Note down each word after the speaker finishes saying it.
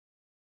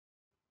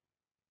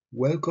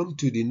Welcome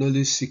to the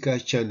Knowledge Seeker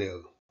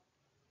channel.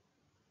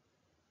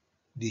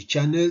 The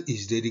channel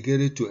is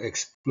dedicated to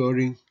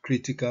exploring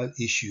critical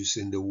issues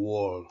in the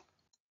world.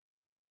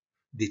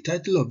 The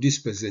title of this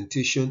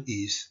presentation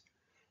is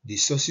The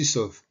Sources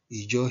of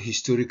Ijaw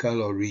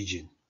Historical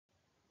Origin.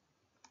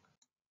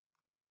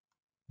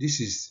 This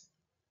is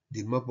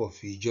the map of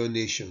Ijaw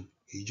Nation.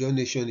 Ijaw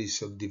Nation is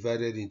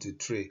subdivided into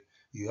three.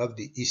 You have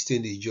the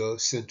Eastern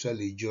Ijaw, Central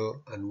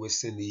Ijaw, and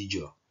Western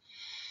Ijaw.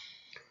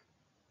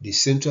 The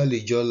Central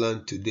Ijaw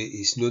land today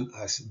is known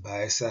as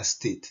Bayelsa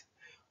State,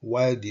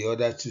 while the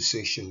other two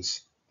sections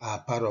are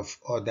part of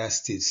other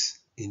states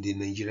in the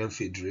Nigerian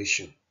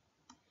Federation.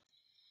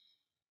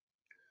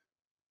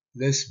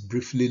 Let's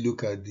briefly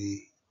look at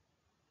the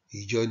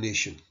Ijaw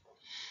Nation.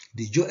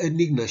 The Ijaw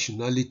ethnic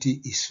nationality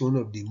is one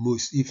of the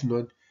most, if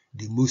not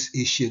the most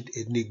ancient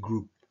ethnic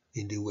group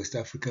in the West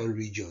African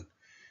region.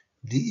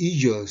 The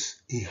Ijaws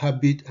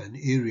inhabit an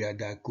area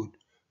that could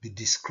be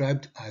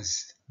described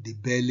as the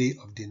belly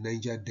of the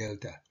Niger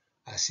Delta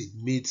as it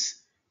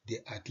meets the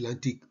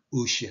Atlantic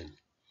Ocean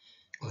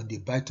on the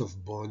Bight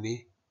of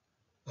Bonny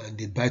and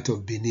the Bight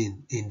of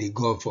Benin in the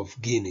Gulf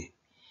of Guinea.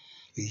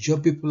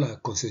 Ijaw people are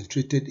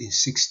concentrated in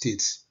 6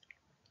 states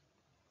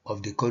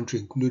of the country,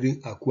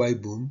 including Akwa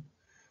Ibom,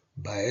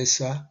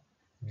 Bayelsa,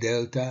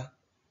 Delta,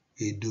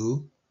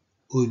 Edo,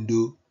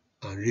 Ondo,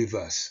 and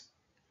Rivers.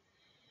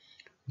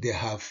 They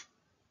have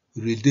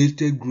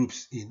related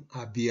groups in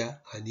Abia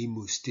and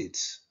Imo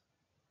states.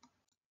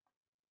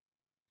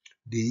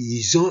 The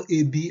Izon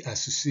AB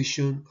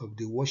Association of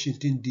the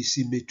Washington,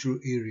 D.C. metro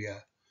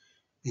area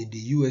in the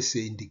USA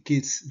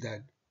indicates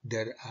that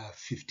there are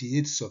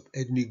 58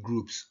 sub-ethnic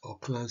groups or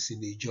clans in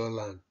Ijaw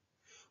land.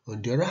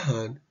 On the other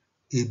hand,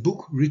 a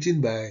book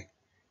written by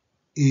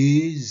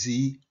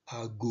A.Z.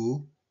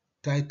 Ago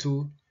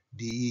titled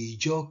The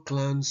Ijaw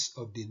Clans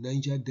of the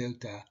Niger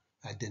Delta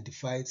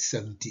identified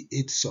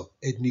 78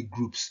 sub-ethnic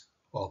groups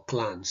or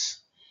clans.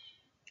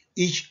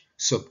 Each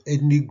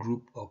sub-ethnic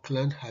group or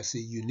clan has a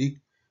unique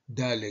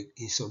dialect.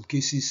 In some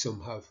cases,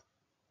 some have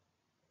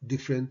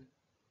different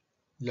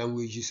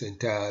languages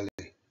entirely.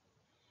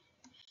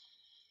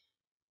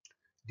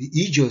 The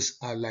Ijaws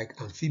are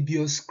like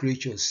amphibious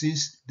creatures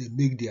since they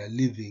make their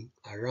living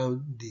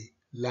around the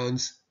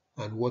lands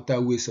and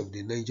waterways of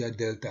the Niger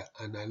Delta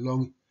and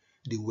along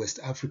the West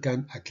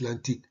African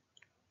Atlantic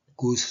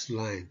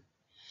coastline.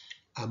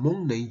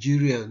 Among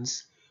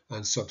Nigerians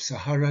and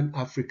sub-Saharan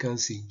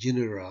Africans in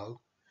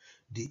general,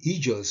 the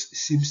Ijaws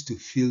seems to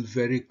feel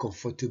very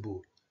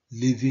comfortable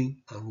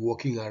living and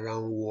walking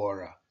around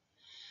Wara.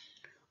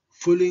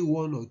 Following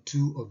one or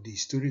two of the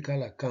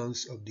historical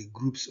accounts of the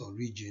group's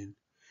origin,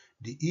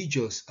 the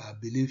Ijaws are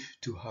believed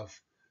to have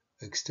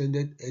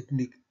extended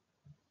ethnic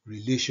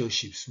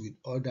relationships with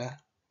other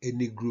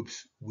ethnic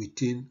groups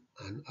within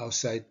and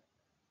outside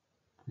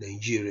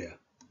Nigeria.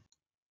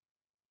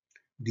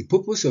 The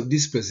purpose of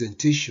this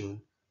presentation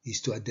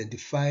is to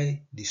identify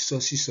the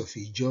sources of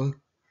Ijaw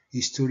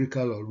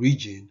historical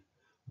origin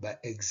by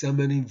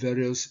examining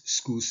various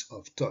schools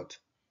of thought.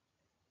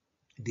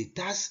 The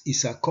task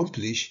is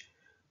accomplished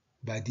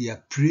by the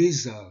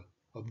appraisal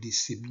of the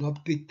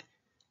synoptic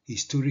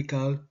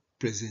historical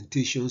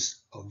presentations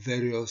of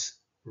various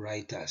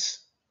writers.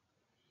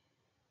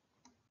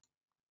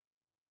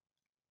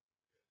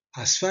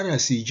 As far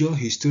as Ijaw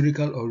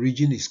historical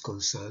origin is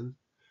concerned,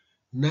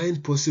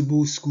 9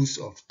 possible schools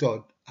of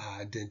thought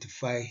are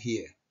identified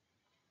here.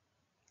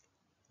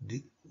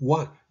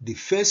 The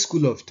first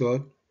school of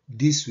thought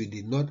deals with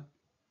the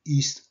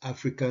Northeast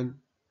African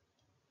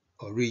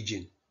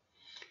origin.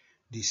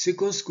 The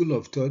second school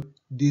of thought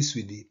deals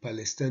with the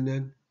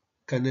Palestinian,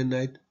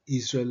 Canaanite,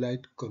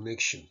 Israelite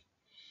connection.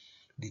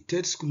 The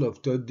third school of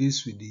thought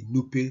deals with the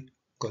Nupe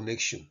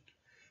connection.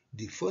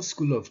 The fourth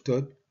school of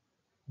thought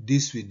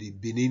deals with the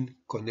Benin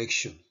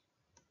connection.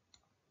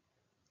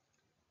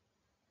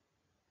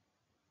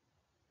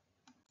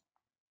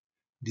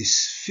 The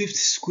fifth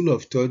school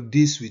of thought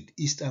deals with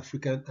East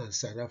African and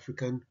South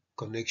African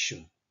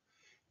connection.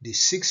 The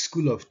sixth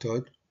school of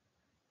thought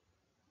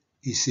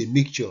is a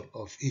mixture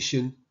of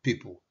Asian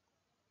people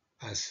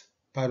as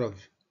part of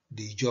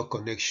the Ijaw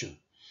connection.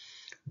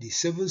 The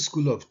seventh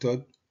school of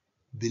thought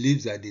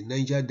believes that the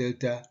Niger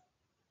Delta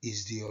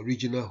is the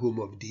original home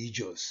of the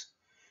Ijaws.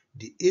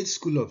 The eighth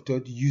school of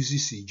thought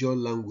uses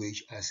Ijaw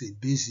language as a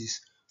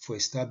basis for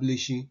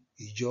establishing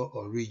Ijaw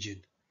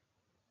origin.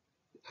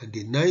 And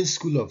the ninth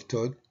school of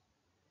thought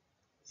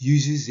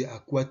uses the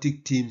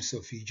aquatic themes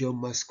of Ijaw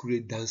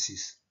masquerade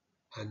dances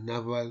and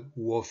naval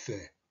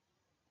warfare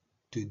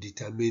to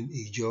determine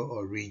Ijaw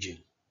origin.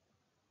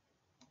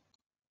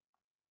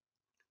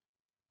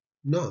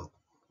 Now,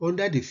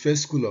 under the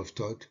first school of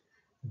thought,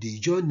 the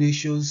Ijaw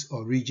nation's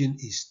origin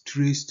is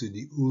traced to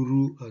the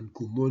Uru and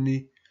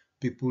Kumoni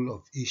people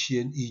of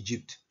ancient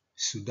Egypt,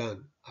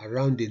 Sudan,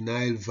 around the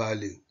Nile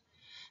Valley.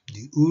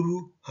 The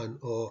Uru and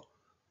or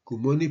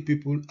Kumoni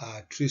people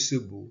are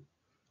traceable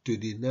to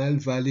the Nile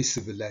Valley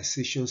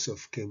civilizations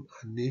of Kem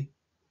Ane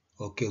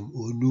or Kem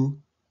Onu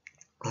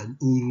and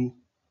Uru.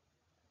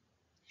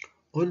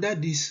 Under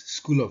this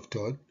school of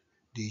thought,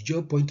 The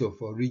Ijaw point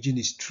of origin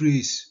is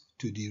traced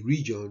to the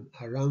region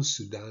around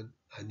Sudan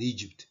and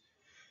Egypt,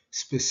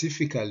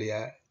 specifically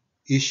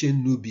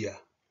ancient Nubia,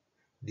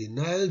 the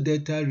Nile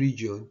Delta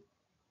region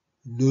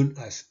known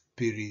as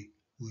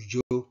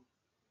Peri-Ujo.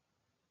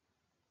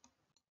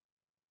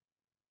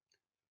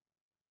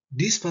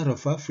 This part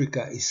of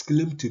Africa is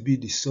claimed to be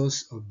the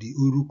source of the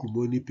Uru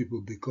Kumoni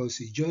people because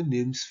Ijaw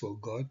names for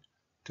God,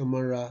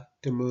 Tamara,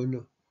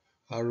 Temono,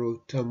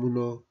 Aro,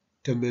 Tamuno,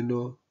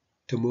 Temeno,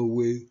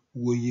 Temowe,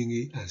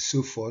 Wonyingi, and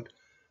so forth,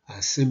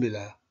 are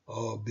similar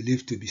or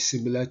believed to be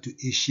similar to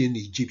ancient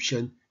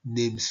Egyptian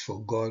names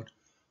for God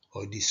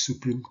or the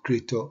supreme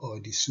creator or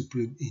the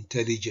supreme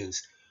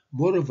intelligence.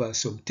 Moreover,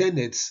 some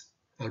tenets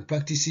and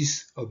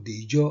practices of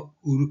the Ijaw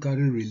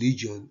Urukari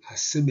religion are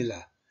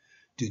similar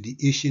to the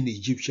ancient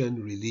Egyptian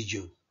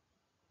religion.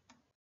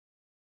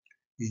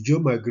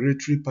 Ijaw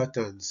migratory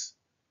patterns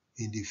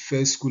in the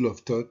first school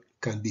of thought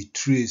can be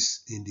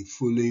traced in the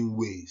following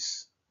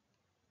ways.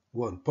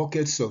 1.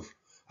 Pockets of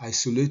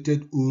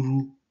isolated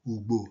Uru,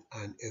 Ugbo,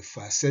 and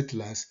Efa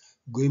settlers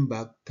going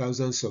back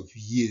thousands of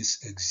years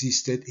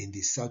existed in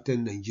the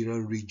southern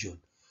Nigerian region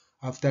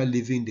after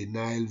leaving the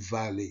Nile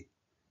Valley,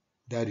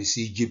 that is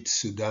Egypt,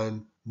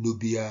 Sudan,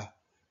 Nubia,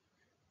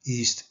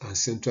 East and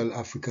Central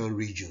African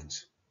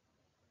regions.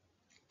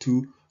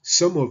 2.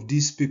 Some of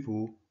these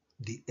people,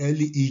 the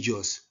early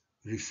Ijaws,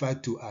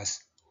 referred to as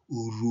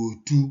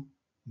Uruotu,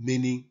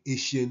 meaning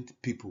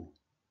ancient people,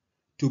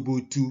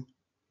 Tobotu,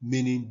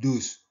 meaning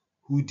those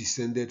who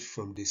descended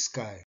from the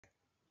sky,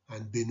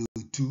 and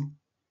Benotu,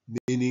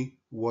 meaning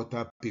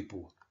water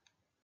people.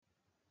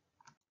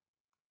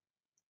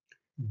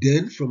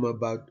 Then, from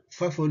about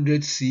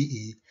 500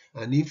 CE,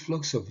 an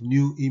influx of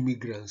new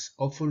immigrants,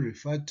 often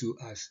referred to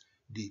as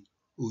the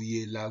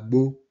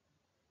Oyelagbo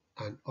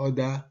and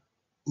other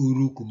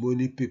Uru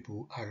Kumoni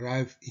people,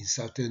 arrived in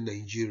southern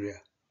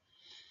Nigeria.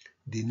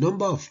 The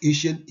number of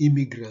Asian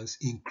immigrants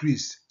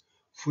increased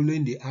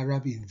following the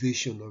Arab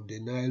invasion of the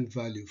Nile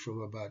Valley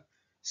from about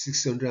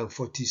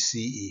 640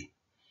 CE.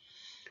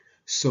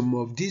 Some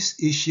of these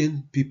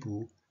Asian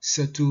people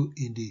settled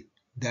in the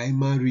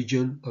Daima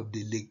region of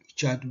the Lake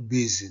Chad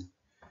Basin,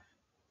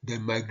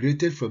 then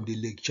migrated from the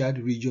Lake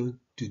Chad region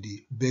to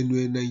the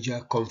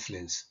Benue-Niger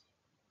confluence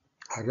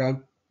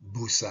around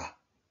Busa,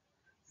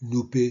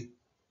 Nupe,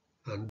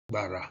 and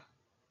Bara.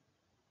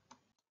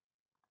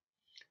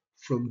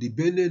 From the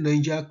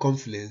Benue-Niger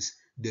confluence,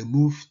 they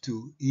moved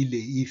to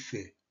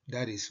Ile-Ife,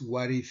 that is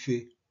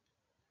Warife.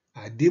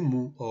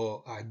 Ademu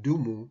or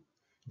Adumu,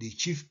 the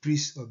chief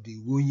priest of the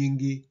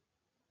Wonyingi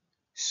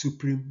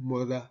Supreme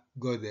Mother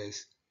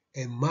Goddess,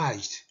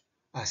 emerged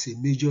as a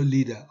major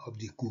leader of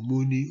the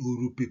Kumoni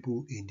Uru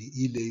people in the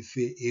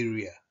Ile-Ife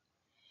area.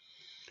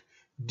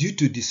 Due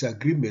to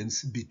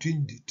disagreements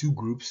between the two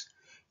groups,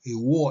 a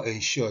war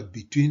ensued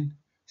between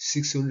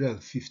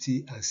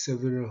 650 and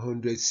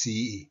 700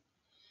 CE.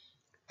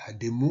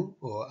 Ademu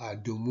or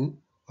Adumu,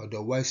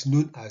 otherwise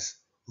known as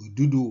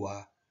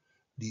Oduduwa,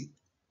 the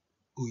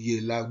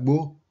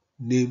Oyelagbo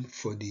name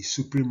for the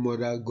Supreme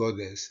Mother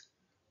Goddess,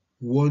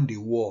 won the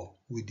war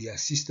with the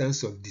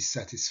assistance of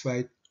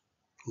dissatisfied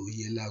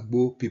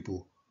Oyelagbo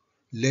people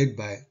led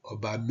by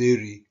Oba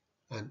Mary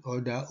and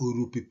other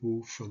Uru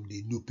people from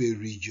the Nupe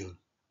region.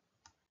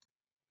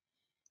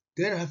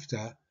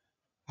 Thereafter,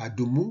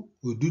 Adumu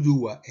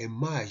Oduduwa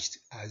emerged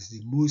as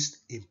the most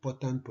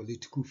important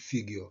political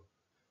figure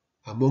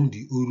among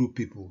the Uru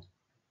people.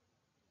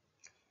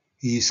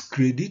 He is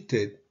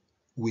credited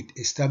with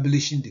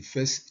establishing the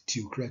first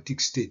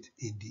theocratic state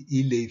in the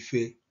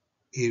Ile-Ife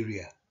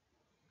area.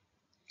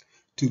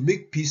 To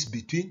make peace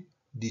between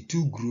the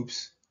two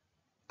groups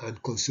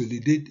and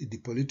consolidate the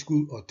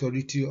political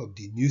authority of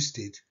the new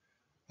state,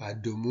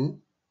 Adumu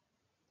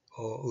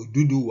or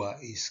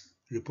Oduduwa is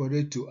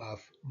reported to have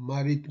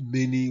married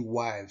many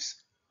wives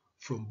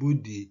from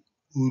both the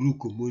Uru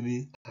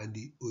Kumoni and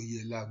the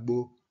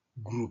Oyelagbo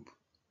group.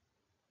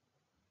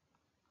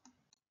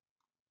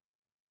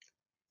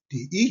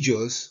 The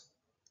Ijaws,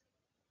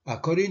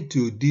 according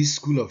to this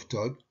school of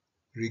thought,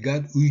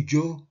 regard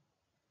Ijaw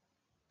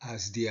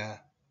as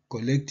their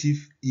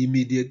collective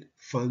immediate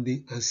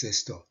founding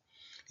ancestor.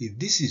 If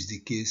this is the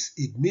case,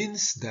 it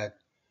means that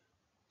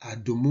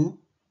Adumu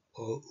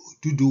or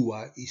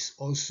Oduduwa is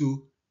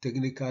also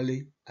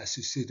technically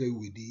associated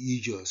with the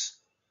Ijaws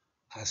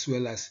as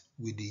well as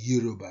with the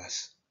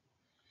Yorubas.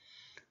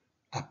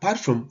 Apart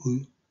from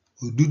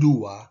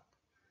Oduduwa,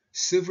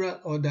 several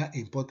other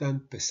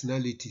important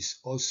personalities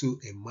also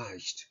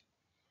emerged.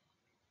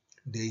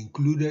 They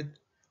included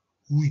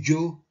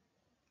Ujo,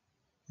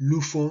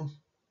 Lufon,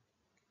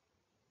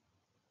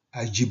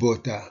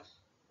 Ajibota,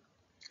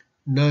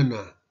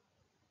 Nana,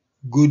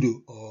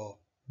 Godo or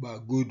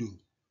Bagodo.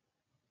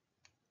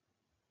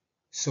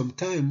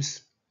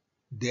 Sometimes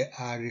they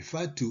are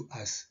referred to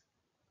as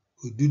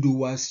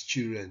Oduduwa's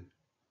children.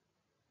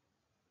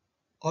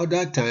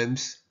 Other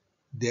times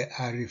they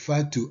are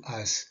referred to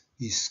as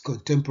his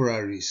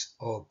contemporaries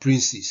or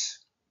princes.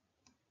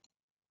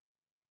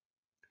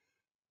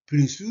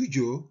 Prince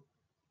Ujo,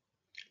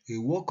 a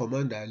war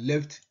commander,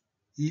 left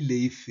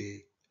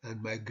Ile-Ife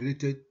and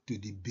migrated to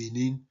the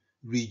Benin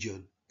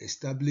region,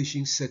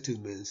 establishing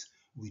settlements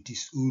with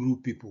its Uru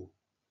people.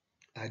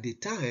 At the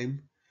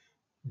time,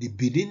 the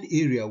Benin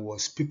area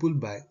was peopled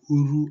by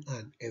Uru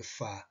and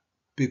Efa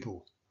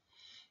people.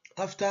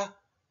 After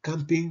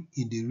camping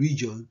in the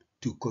region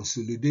to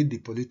consolidate the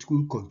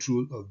political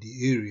control of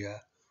the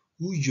area,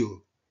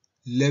 Ijaw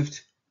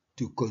left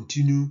to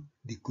continue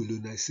the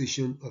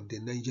colonization of the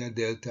Niger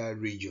Delta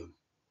region.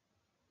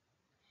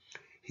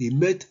 He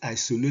met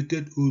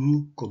isolated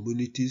Uru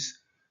communities,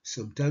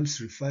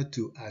 sometimes referred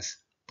to as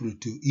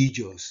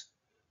Proto-Ijaws,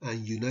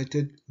 and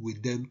united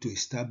with them to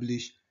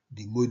establish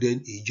the modern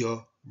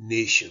Ijaw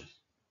nation.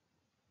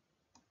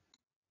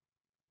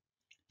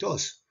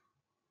 Thus,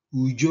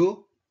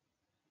 Ijaw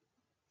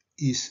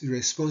is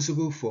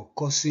responsible for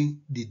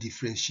causing the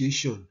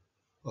differentiation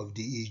of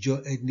the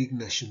Ijaw ethnic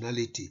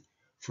nationality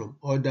from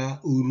other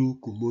Uru,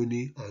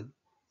 Kumoni, and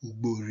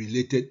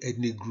Ugbo-related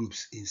ethnic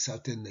groups in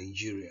southern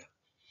Nigeria.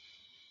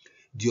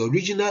 The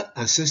original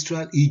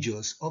ancestral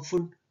Ijaws,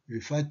 often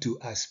referred to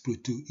as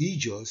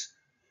Proto-Ijaws,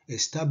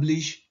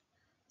 established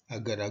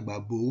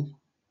Agaragbabo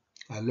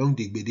along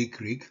the Gbede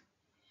Creek,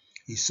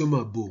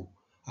 Isomabo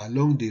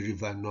along the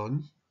River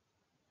Non,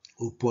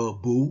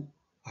 Opoabo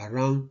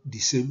around the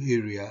same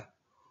area,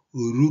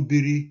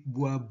 Orubiri,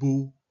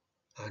 Buabo,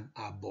 and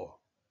Abo.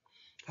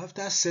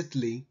 After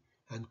settling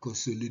and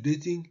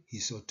consolidating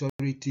his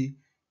authority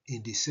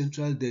in the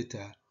Central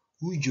Delta,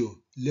 Ijaw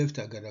left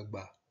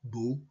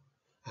Agaragbabo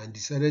and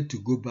decided to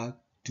go back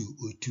to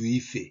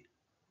Otu-Ife.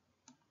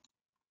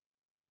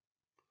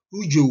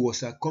 Ijaw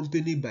was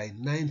accompanied by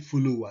 9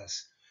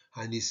 followers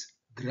and his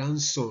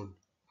grandson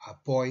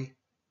Apoy,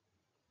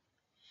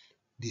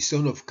 the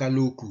son of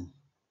Kaloku.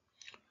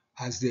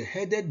 As they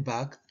headed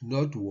back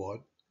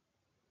northward,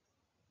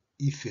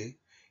 Ife,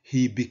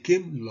 he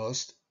became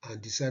lost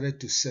and decided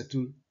to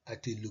settle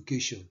at a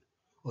location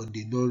on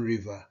the Non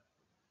River.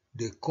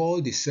 They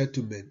called the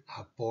settlement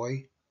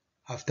Apoy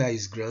after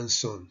his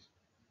grandson.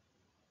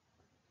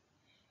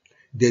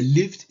 They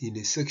lived in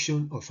a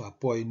section of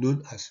Apoy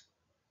known as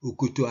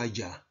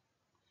Okoto-Aja.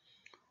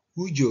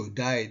 Ijaw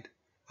died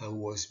and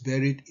was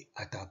buried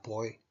at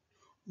Apoy.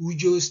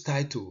 Ijaw's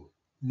title,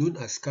 known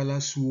as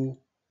Kalasuo,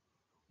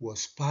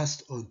 was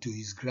passed on to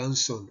his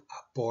grandson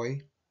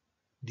Apoy,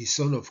 the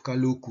son of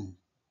Kaloku.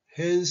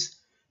 Hence,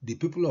 the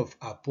people of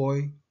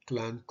Apoy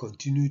clan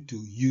continue to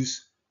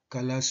use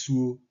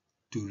Kalasuo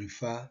to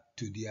refer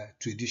to their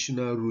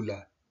traditional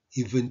ruler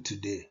even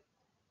today.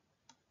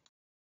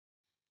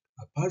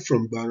 Apart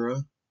from Bara,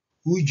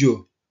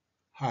 Ijaw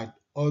had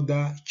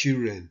other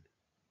children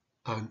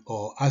and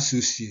or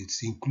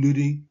associates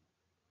including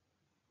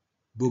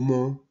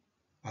Bomon,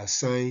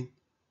 Asain,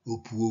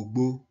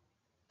 Opuogbo,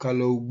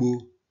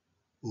 Kalaugbo,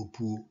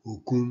 Opu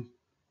Okun,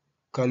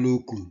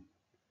 Kalokun,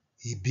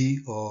 Ibi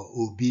or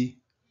Obi,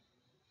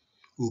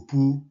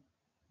 Opu,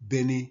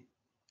 Beni,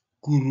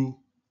 Kuru,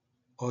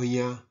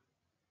 Onya,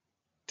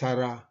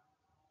 Tara,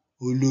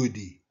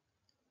 Olodi,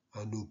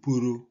 and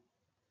Oporo,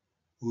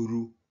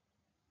 Uru,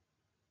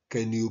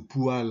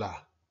 Keniopuala,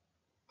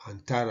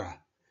 and Tara.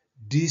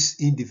 These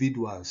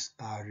individuals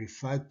are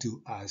referred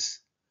to as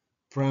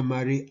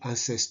primary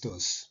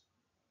ancestors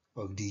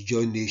of the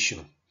Ijaw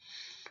nation.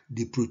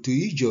 The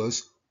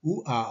Proto-Ijaws,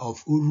 who are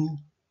of Uru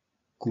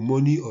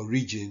Kumoni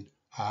origin,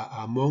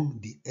 are among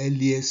the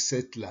earliest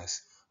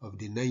settlers of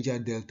the Niger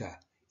Delta,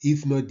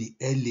 if not the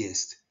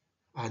earliest,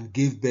 and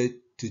gave birth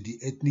to the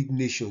ethnic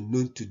nation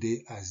known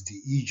today as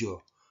the Ijaw,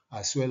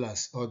 as well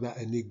as other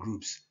ethnic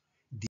groups.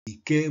 The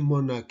K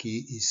monarchy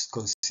is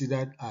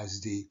considered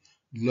as the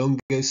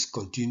longest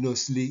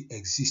continuously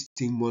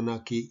existing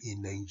monarchy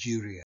in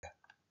Nigeria.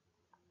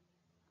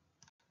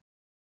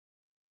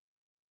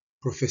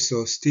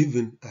 Professor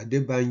Stephen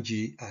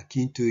Adebanji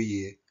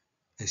Akintoye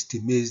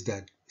estimates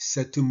that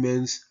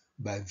settlements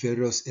by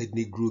various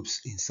ethnic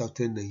groups in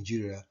southern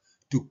Nigeria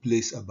took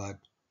place about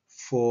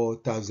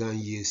 4,000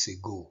 years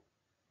ago.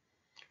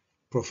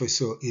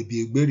 Professor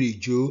Ebiegberi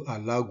Joe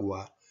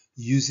Alagwa,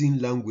 using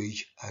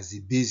language as the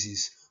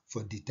basis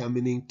for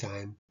determining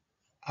time,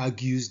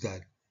 argues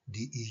that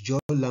the Ijaw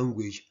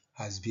language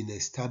has been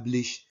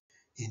established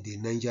in the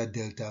Niger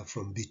Delta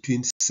from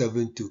between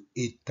 7,000 to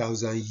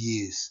 8,000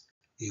 years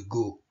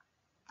ago.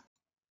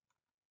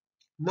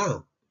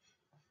 Now,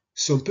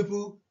 some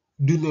people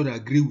do not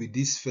agree with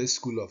this first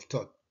school of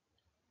thought.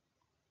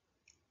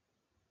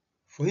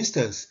 For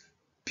instance,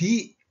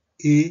 P.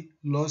 A.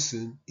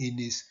 Lawson, in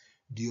his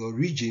The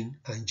Origin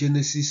and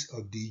Genesis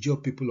of the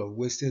Ijaw People of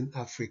Western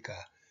Africa,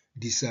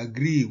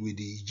 disagree with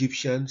the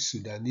Egyptian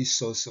Sudanese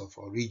source of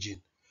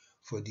origin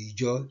for the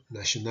Ijaw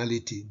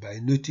nationality by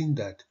noting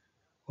that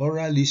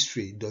oral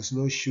history does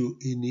not show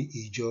any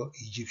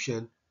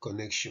Ijaw-Egyptian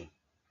connection.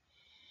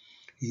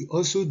 He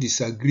also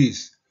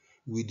disagrees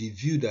with the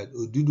view that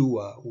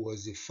Oduduwa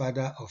was the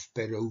father of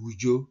Pere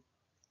Ujo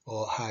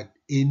or had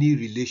any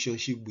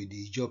relationship with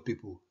the Ijaw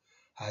people,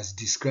 as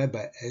described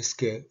by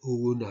S.K.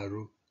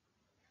 Owonaro,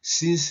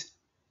 since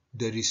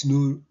there is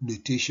no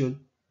notation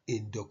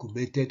in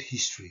documented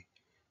history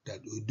that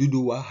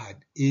Oduduwa had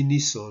any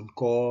son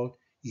called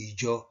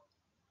Ijaw.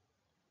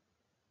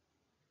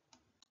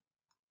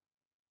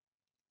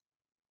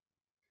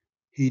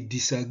 He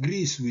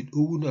disagrees with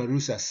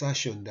Owunaro's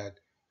assertion that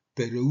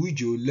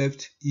Perewijo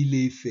left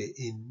Ile-Ife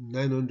in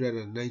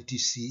 990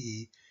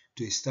 CE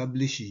to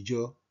establish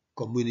Ijaw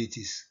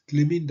communities,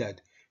 claiming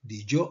that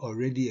the Ijaw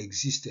already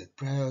existed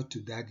prior to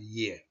that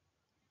year.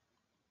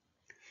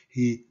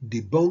 He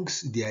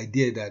debunks the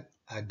idea that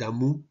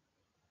Adamu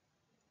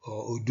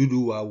or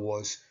Oduduwa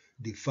was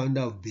the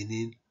founder of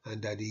Benin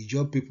and that the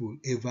Ijaw people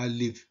ever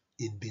lived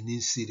in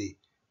Benin City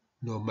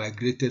nor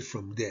migrated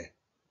from there.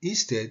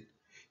 Instead,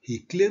 he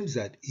claims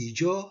that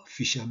Ijaw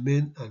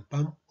fishermen and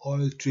palm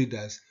oil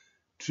traders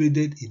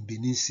traded in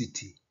Benin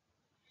City.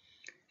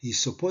 He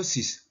supports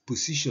his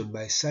position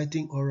by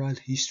citing oral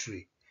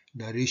history,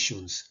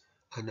 narrations,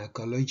 and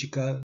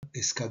archaeological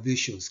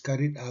excavations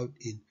carried out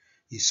in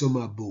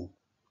Isomabo,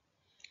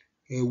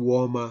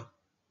 Ewoma,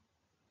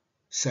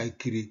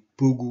 Saikiri,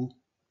 Pogu,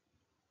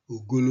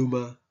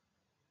 Ugoloma,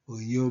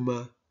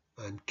 Onyoma,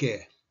 and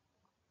Kere.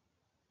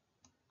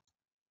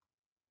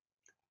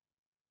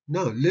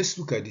 Now, let's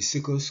look at the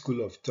second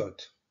school of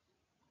thought.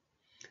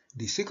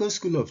 The second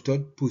school of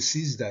thought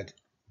posits that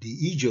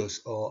the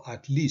Ijaws, or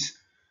at least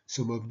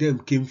some of them,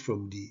 came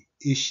from the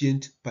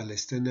ancient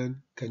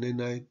Palestinian,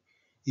 Canaanite,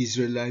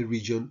 Israelite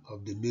region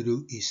of the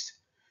Middle East.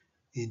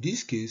 In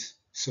this case,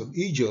 some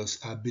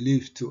Ijaws are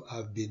believed to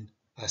have been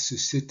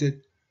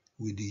associated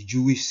with the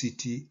Jewish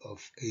city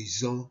of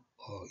Izon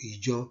or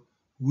Ijaw,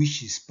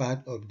 which is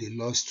part of the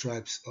lost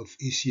tribes of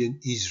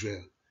ancient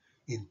Israel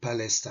in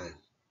Palestine.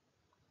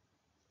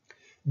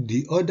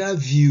 The other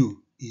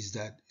view is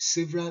that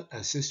several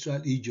ancestral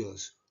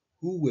Ijaws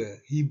who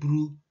were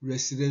Hebrew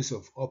residents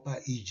of Upper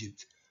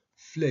Egypt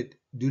fled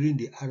during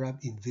the Arab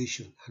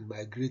invasion and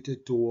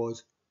migrated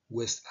towards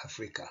West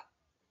Africa.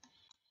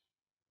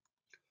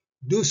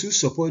 Those who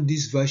support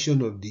this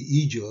version of the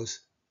Ijaws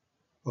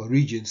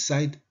origin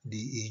cite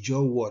the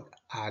Ijaw word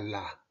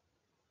Allah,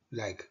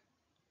 like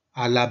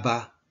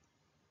Alaba,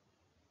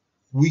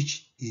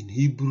 which in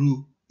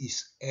Hebrew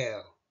is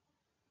El,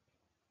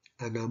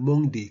 and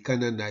among the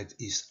Canaanites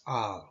is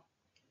Al.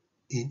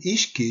 In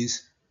each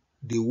case,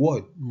 the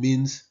word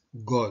means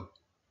God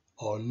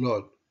or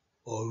Lord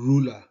or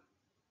ruler.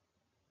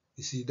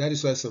 You see, that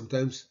is why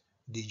sometimes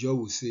the Ijaw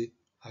will say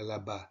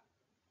Alaba,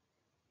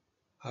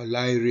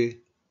 Alaire,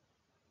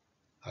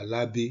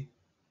 Alabi,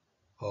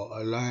 or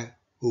Alai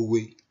Owe,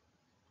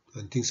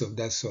 and things of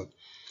that sort.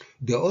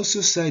 They also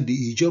cite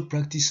the Ijaw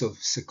practice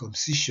of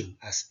circumcision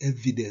as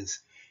evidence.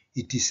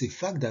 It is a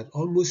fact that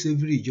almost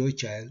every Ijaw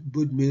child,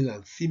 both male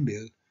and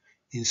female,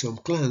 in some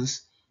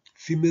clans,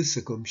 female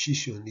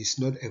circumcision is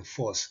not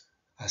enforced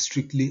as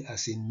strictly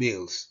as in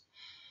males,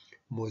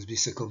 must be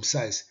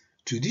circumcised.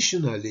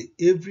 Traditionally,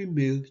 every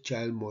male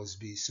child must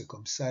be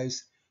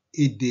circumcised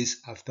 8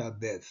 days after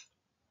birth.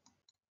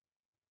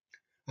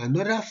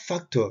 Another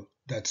factor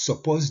that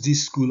supports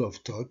this school of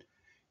thought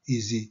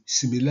is the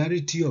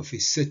similarity of a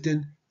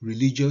certain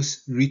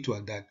religious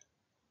ritual that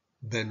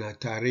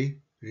Benatare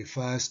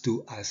refers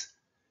to as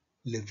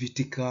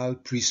Levitical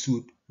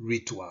priesthood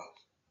ritual.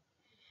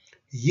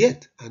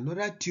 Yet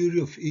another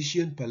theory of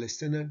ancient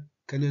Palestinian,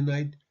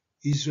 Canaanite,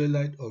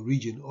 Israelite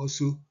origin,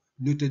 also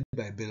noted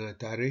by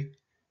Benatare,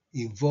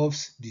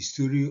 involves the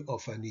story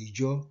of an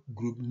Ijaw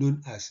group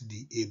known as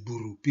the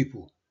Eburu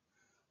people,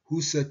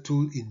 who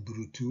settled in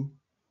Burutu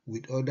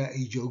with other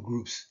Ijaw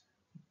groups.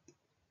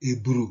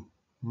 Eburu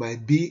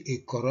might be a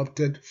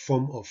corrupted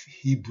form of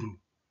Hebrew,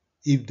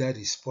 if that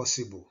is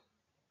possible.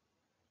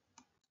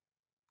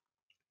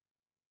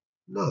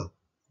 Now,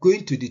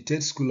 going to the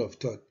third school of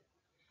thought.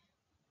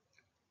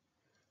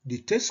 The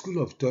third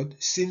school of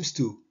thought seems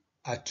to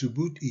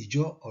attribute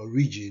Ijaw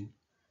origin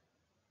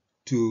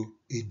to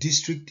a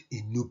district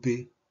in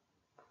Nupe.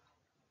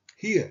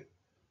 Here,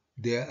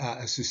 they are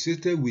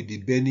associated with the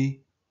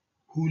Beni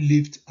who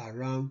lived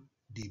around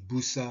the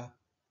Busa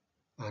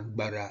and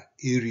Gbara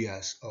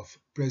areas of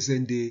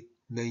present-day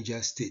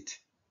Niger State.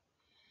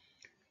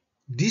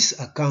 This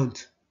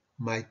account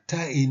might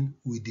tie in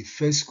with the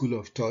first school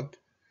of thought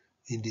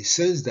in the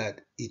sense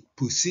that it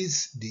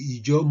posits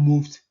the Ijaw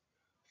moved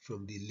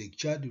from the Lake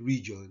Chad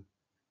region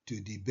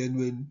to the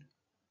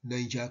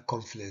Benue-Niger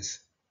confluence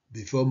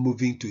before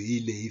moving to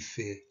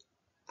Ile-Ife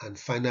and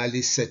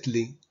finally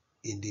settling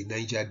in the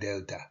Niger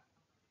Delta.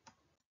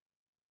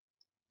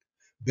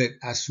 But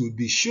as will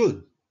be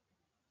shown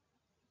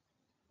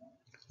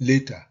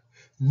later,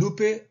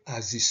 Nupe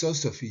as the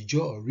source of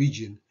Ijaw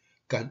origin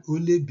can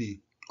only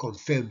be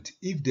confirmed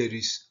if there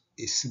is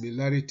a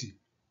similarity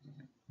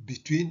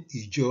between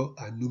Ijaw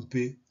and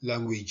Nupe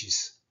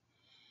languages.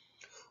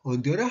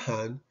 On the other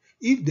hand,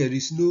 if there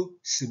is no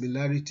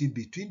similarity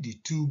between the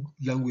two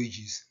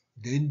languages,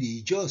 then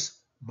the Ijaws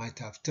might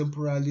have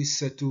temporarily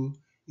settled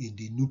in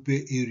the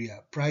Nupe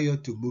area prior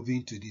to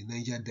moving to the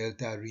Niger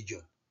Delta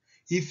region,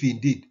 if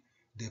indeed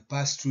they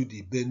passed through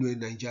the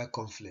Benue-Niger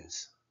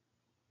confluence.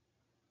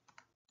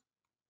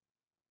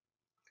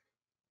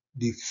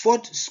 The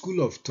fourth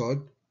school of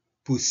thought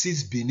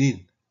posits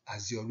Benin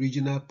as the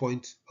original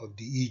point of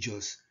the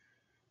Ijaws.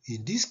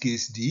 In this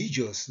case, the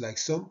Ijaws, like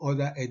some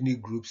other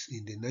ethnic groups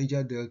in the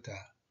Niger Delta,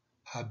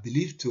 are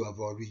believed to have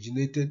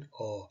originated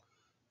or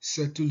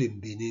settled in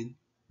Benin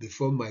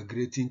before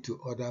migrating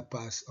to other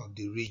parts of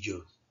the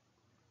region.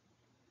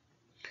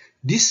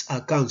 This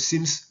account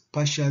seems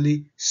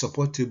partially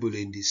supportable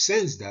in the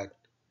sense that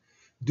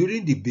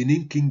during the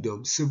Benin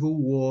Kingdom civil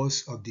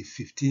wars of the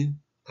 15th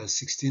and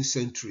 16th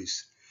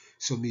centuries,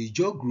 some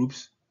Ijaw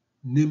groups,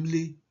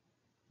 namely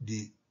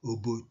the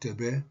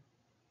Obotebe,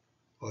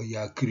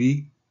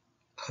 Oyakri,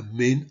 and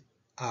Men,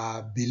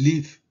 are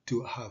believed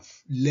to have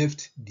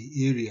left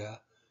the area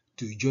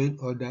to join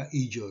other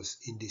Ijaws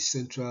in the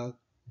central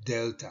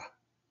delta.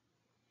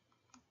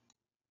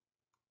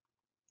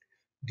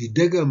 The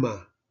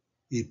Degama,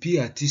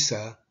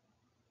 Epi-Atisa,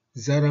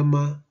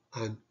 Zarama,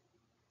 and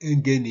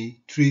Engeni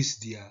trace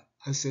their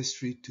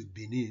ancestry to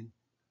Benin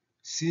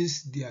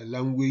since their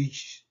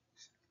languages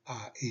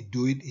are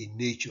Ijoid in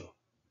nature.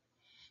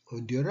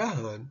 On the other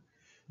hand,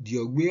 the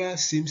Ogbea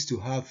seems to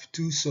have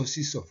two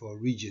sources of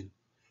origin.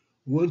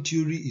 One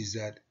theory is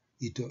that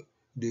it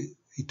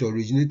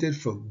originated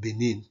from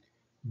Benin,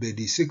 but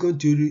the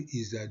second theory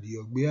is that the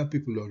Ogbea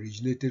people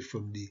originated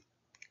from the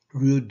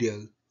Rio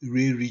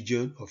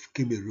region of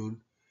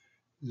Cameroon,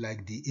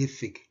 like the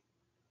Efik,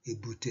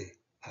 Ebute,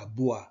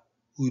 Abua,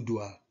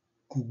 Udua,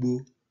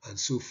 Kubo, and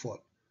so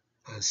forth,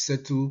 and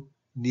settled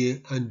near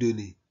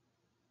Andoni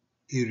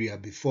area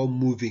before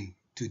moving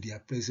to their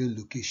present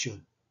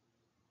location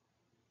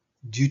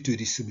due to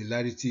the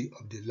similarity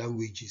of the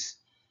languages.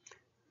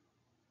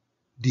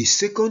 The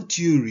second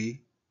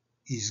theory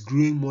is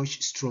growing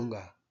much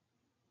stronger,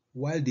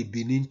 while the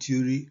Benin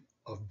theory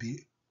of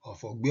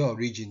Ogbea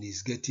origin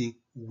is getting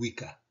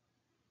weaker.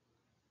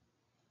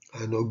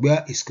 And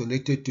Ogbea is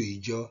connected to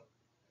Ijaw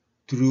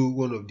through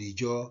one of the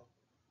Ijaw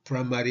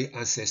primary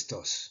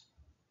ancestors.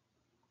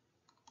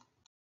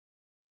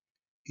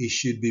 It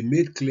should be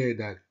made clear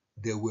that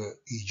there were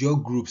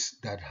Ijaw groups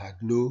that had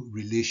no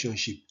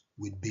relationship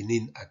with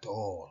Benin at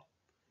all.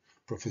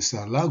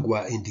 Professor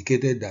Lagwa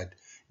indicated that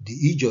the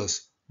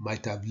Ijaws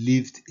might have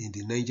lived in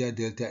the Niger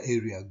Delta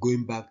area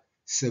going back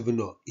 7,000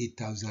 or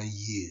 8,000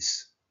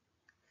 years.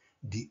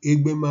 The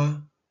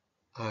Egbema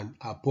and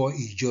Apo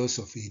Ijaws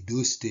of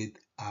Edo State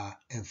are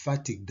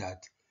emphatic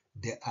that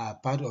they are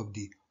part of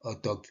the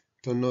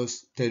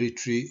Autochthonous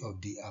territory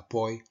of the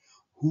Apoi,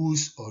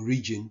 whose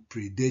origin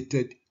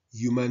predated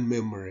human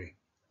memory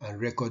and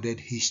recorded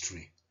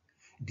history.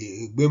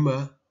 The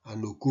Egbema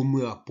and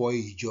Okumu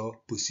Apoi Ijaw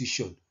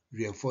position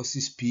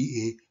reinforces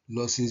P.A.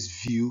 Lawson's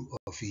view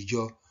of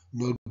Ijaw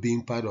not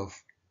being part of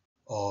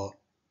or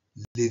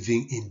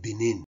living in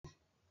Benin.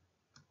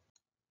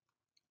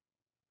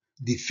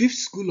 The fifth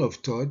school of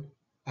thought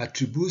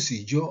attributes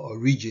Ijaw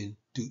origin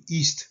to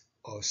East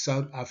or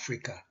South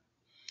Africa.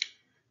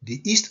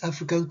 The East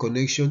African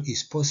connection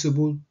is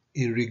possible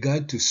in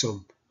regard to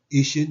some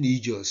Asian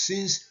Ijaws,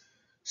 since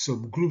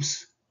some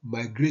groups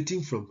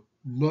migrating from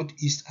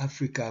Northeast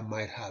Africa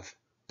might have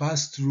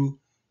passed through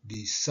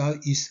the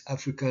Southeast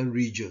African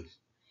region.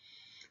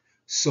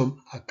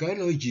 Some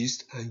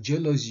archaeologists and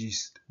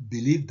geologists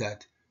believe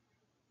that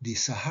the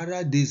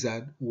Sahara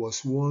Desert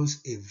was once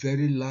a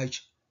very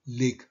large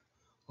lake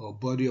or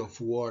body of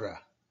water.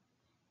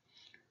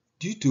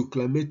 Due to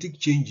climatic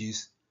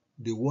changes,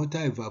 the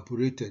water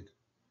evaporated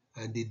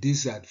and the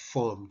desert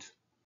formed.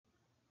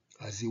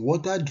 As the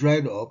water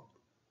dried up,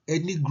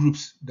 ethnic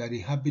groups that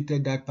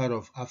inhabited that part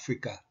of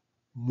Africa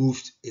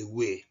moved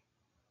away.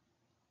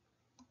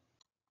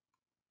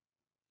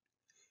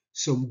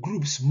 Some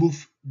groups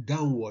moved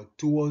downward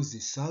towards the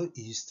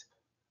southeast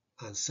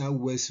and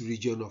southwest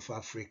region of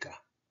Africa.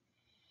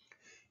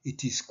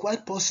 It is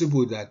quite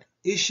possible that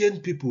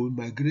Asian people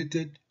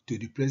migrated to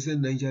the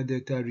present Niger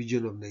Delta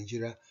region of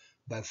Nigeria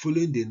by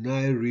following the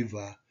Nile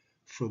River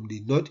from the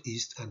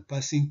northeast and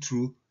passing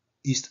through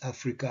East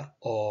Africa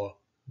or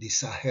the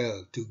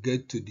Sahel to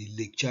get to the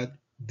Lake Chad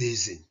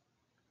basin.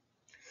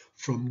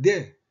 From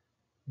there,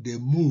 they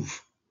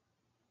move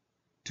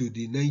to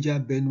the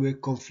Niger-Benue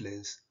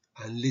confluence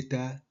and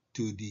later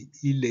to the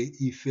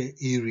Ile-Ife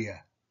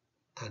area,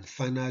 and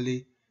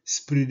finally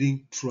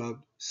spreading throughout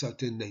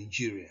southern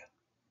Nigeria.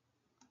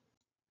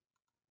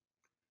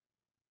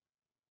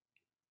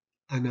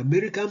 An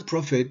American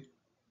prophet,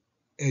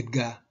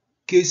 Edgar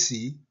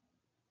Cayce,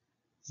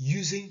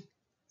 using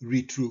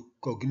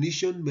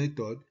retrocognition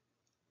method,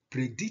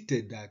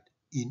 predicted that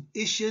in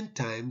ancient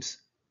times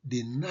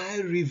the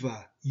Nile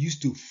River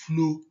used to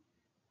flow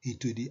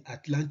into the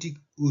Atlantic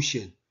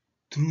Ocean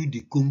through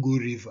the Congo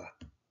River,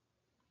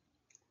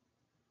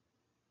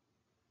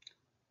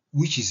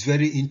 which is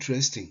very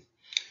interesting.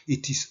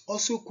 It is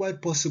also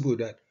quite possible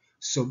that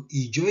some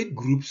Ijoid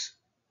groups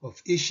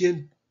of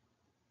Asian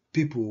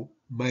people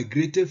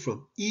migrated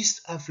from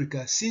East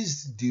Africa,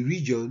 since the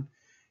region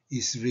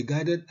is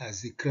regarded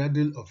as the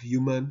cradle of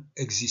human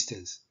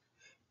existence.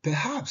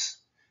 Perhaps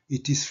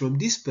it is from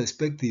this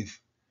perspective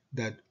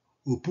that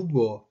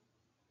Opubo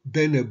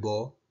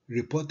Benebo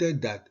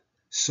reported that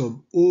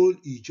some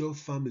old Ijaw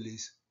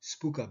families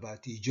spoke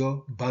about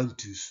Ijaw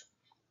Bantus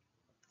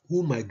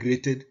who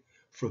migrated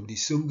from the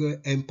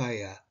Songhai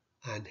Empire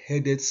and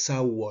headed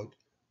southward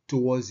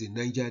towards the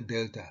Niger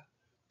Delta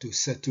to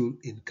settle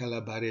in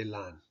Kalabare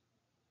land.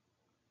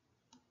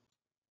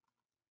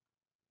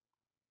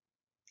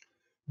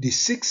 The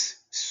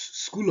sixth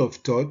school of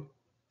thought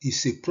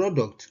is a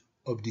product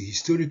of the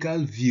historical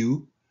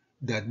view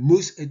that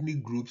most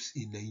ethnic groups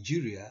in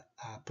Nigeria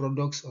are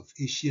products of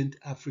ancient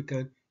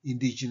African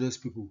indigenous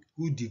people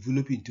who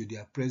develop into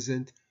their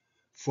present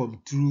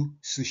form through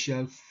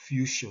social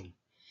fusion.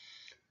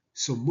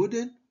 Some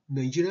modern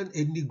Nigerian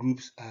ethnic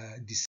groups are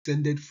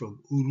descended from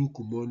Uru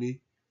Kumoni,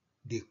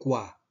 the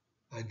Kwa,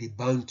 and the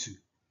Bantu.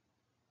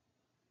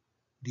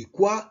 The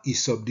Kwa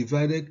is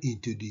subdivided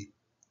into the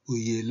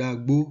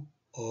Oyelagbo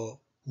or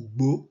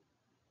Ugbo,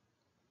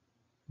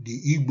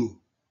 the Igbo,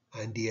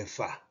 and the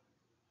Efa.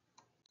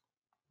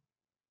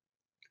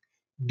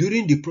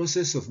 During the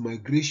process of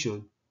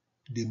migration,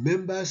 the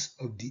members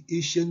of the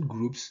ancient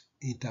groups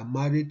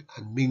intermarried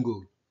and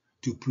mingled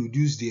to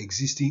produce the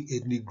existing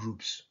ethnic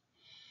groups.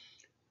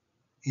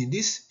 In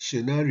this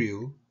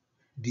scenario,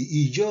 the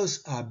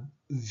Ijaws are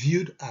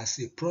viewed as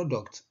a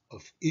product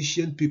of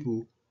Asian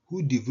people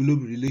who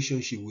developed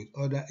relationship with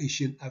other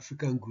Asian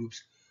African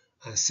groups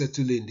and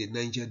settled in the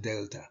Niger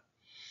Delta.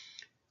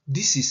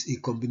 This is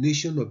a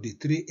combination of the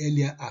three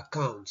earlier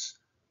accounts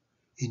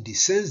in the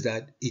sense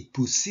that it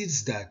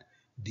posits that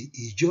the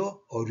Ijaw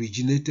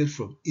originated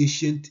from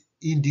ancient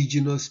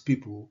indigenous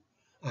people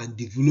and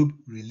developed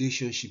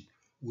relationship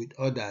with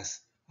others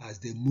as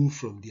they moved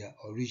from their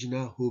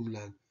original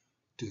homeland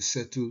to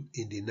settle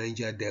in the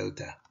Niger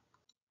Delta.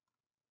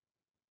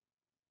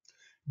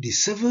 The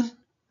seventh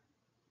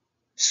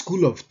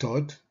school of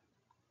thought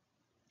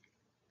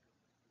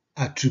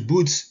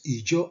attributes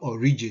Ijaw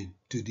origin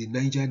to the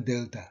Niger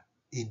Delta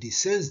in the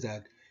sense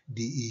that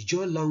the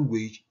Ijaw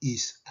language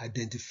is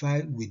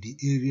identified with the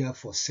area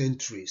for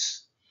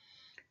centuries.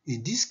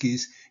 In this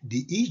case,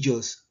 the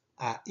Ijaws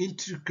are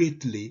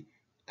intricately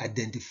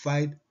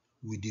identified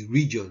with the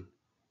region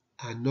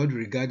and not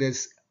regarded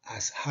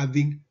as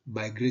having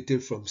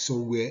migrated from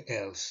somewhere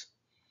else.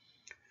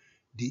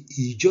 The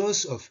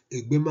Ijaws of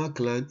Egbema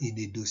clan in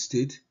Edo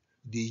State,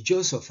 the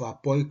Ijaws of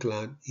Apoy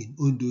clan in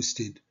Ondo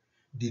State,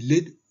 the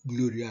late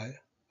Gloria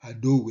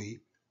Adowe,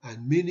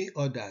 and many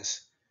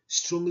others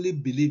strongly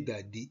believe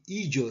that the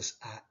Ijaws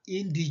are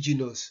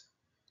indigenous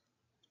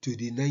to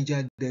the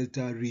Niger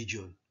Delta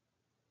region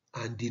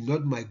and did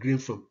not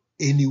migrate from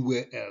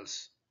anywhere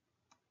else.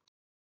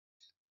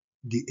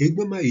 The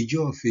Egbema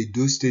Ijaw of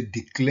Edo State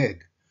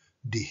declared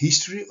the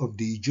history of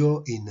the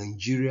Ijaw in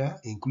Nigeria,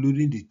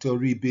 including the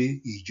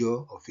Toribe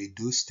Ijaw of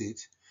Edo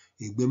State,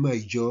 Egbema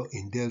Ijaw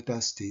in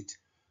Delta State,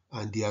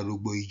 and the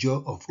Arogbo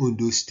Ijaw of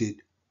Ondo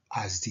State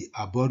as the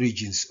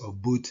aborigines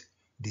of both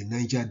the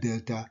Niger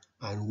Delta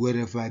and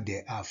wherever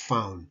they are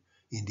found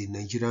in the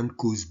Nigerian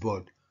Coast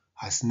Board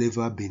has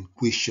never been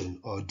questioned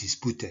or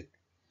disputed.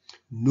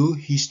 No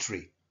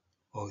history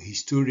or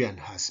historian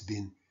has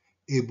been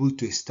able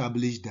to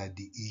establish that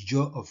the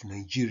Ijaw of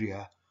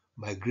Nigeria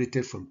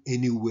migrated from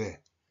anywhere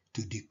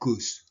to the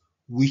coast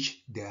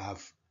which they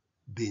have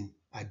been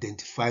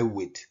identified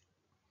with.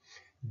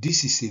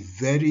 This is a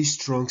very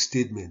strong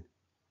statement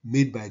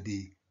made by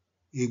the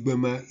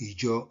Egbema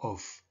Ijaw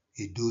of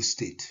Edo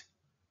State,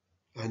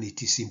 and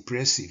it is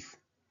impressive.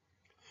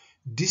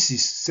 This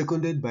is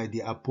seconded by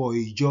the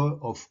Apoy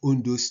Ijaw of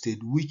Ondo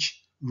State,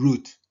 which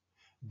wrote,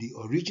 "The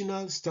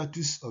original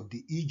status of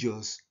the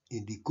Ijaws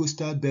in the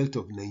coastal belt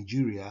of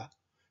Nigeria,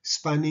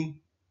 spanning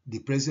the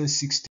present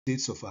 6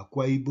 states of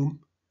Akwa Ibom,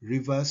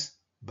 Rivers,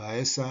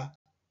 Bayelsa,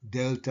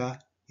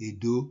 Delta,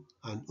 Edo,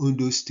 and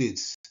Ondo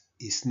states,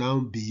 is now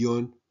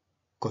beyond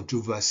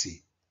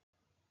controversy,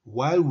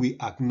 while we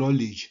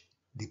acknowledge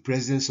the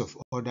presence of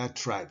other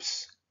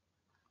tribes."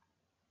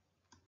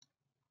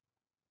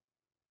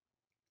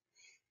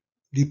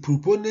 The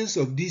proponents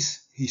of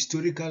this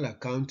historical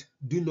account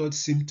do not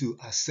seem to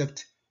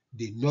accept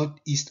the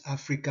Northeast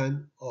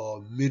African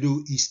or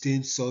Middle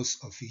Eastern source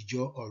of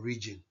Ijaw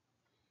origin.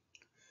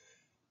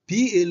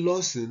 P. A.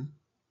 Lawson,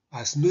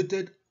 as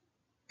noted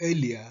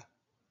earlier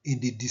in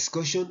the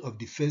discussion of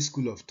the first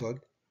school of thought,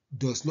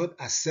 does not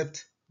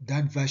accept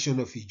that version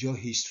of Ijaw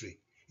history.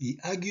 He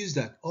argues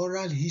that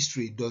oral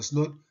history does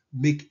not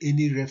make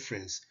any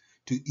reference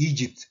to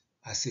Egypt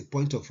as a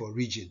point of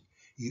origin.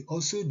 He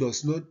also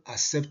does not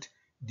accept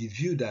the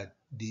view that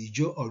the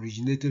Ijaw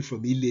originated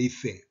from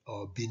Ile-Ife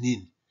or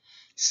Benin,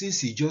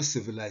 since Ijaw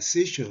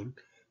civilization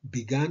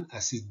began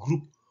as a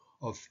group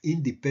of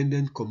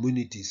independent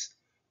communities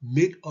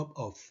made up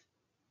of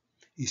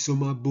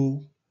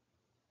Isomabo,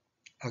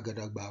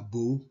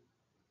 Agadagbabo,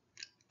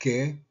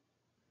 Ke,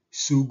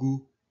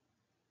 Sogu,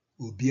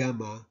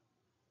 Obiama,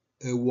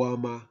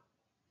 Ewama,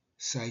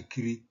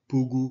 Saikiri,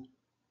 Pogu,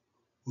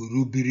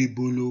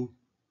 Urubiribolo,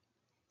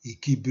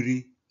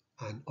 Ikibiri,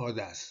 and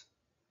others.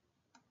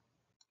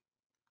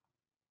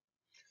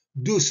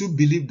 Those who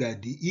believe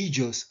that the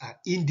Ijaws are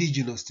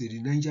indigenous to the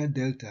Niger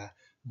Delta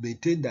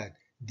maintain that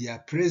their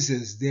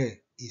presence there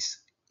is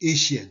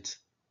ancient.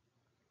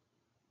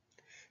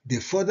 They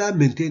further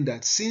maintain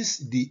that since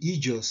the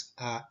Ijaws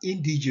are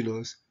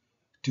indigenous,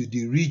 to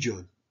the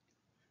region,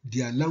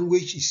 their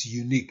language is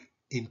unique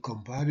in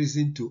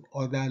comparison to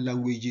other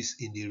languages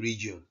in the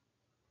region.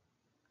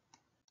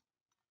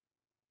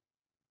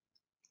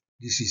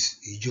 This is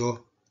Ijaw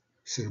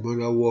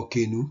ceremonial war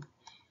canoe.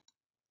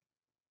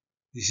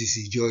 This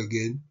is Ijaw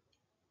again,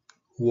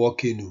 war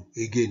canoe,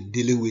 again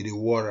dealing with the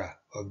Wara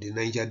of the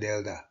Niger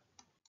Delta.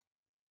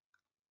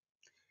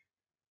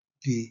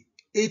 The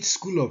 8th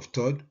school of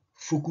thought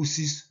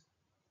focuses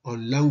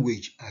on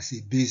language as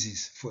a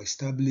basis for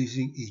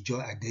establishing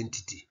Ijaw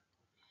identity.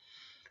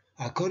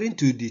 According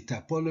to the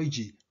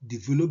typology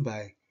developed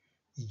by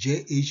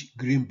J.H.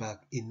 Greenberg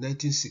in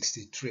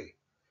 1963,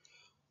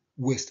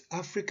 West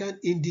African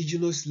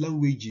indigenous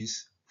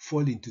languages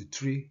fall into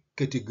 3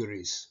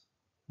 categories,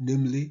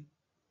 namely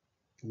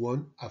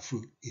 1.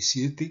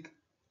 Afro-Asiatic,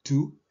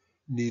 2.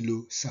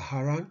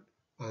 Nilo-Saharan,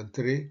 and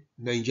 3.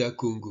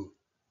 Niger-Congo.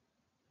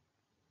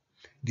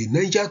 The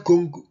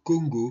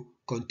Niger-Congo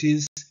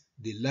contains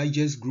the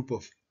largest group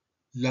of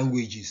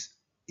languages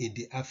in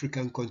the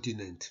African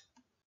continent.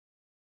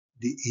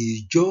 The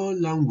Ijaw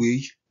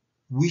language,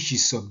 which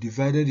is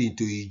subdivided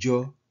into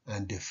Ijaw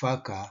and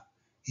Defaka,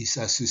 is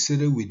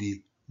associated with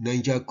the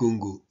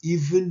Niger-Congo,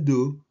 even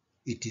though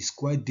it is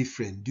quite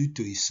different due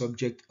to its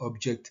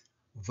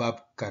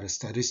subject-object-verb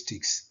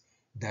characteristics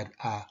that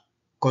are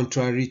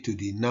contrary to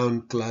the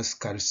noun class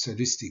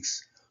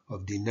characteristics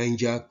of the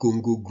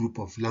Niger-Congo group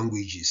of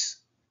languages.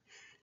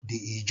 The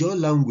Ijaw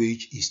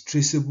language is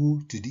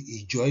traceable to the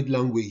Ijoid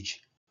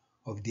language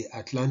of the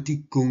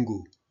Atlantic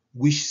Congo,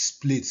 which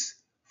splits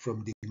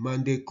from the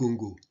Mande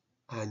Congo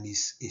and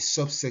is a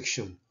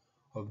subsection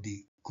of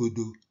the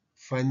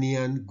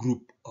Kordofanian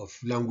group of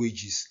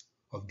languages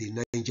of the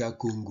Niger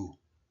Congo.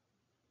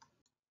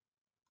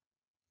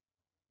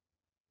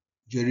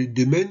 Jerry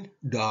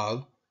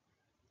Dahl,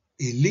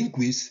 a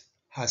linguist,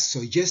 has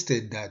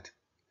suggested that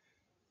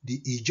the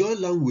Ijaw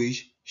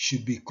language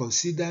should be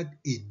considered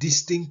a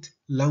distinct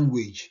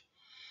language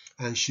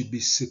and should be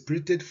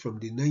separated from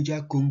the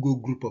Niger-Congo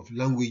group of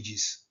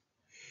languages.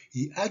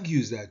 He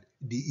argues that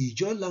the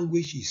Ijaw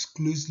language is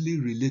closely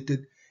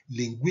related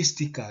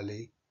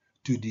linguistically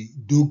to the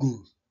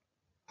Dogon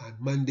and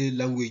Mande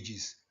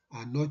languages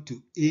and not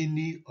to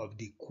any of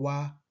the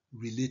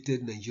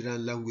Kwa-related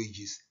Nigerian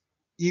languages,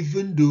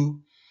 even though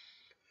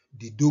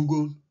the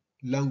Dogon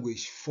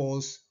language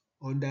falls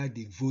under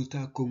the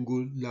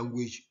Volta-Congo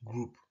language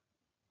group.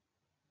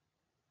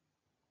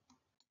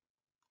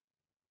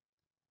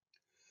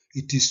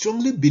 It is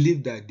strongly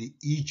believed that the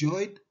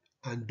Ijoid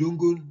and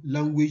Dogon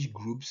language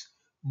groups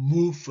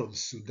moved from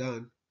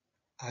Sudan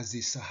as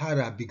the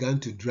Sahara began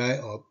to dry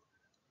up,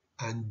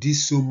 and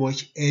this so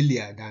much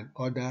earlier than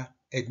other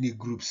ethnic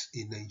groups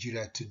in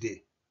Nigeria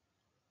today.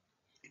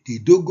 The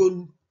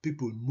Dogon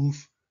people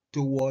moved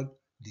toward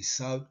the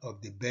south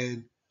of the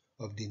bend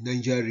of the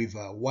Niger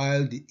River,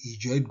 while the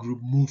Ijoid group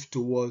moved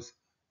towards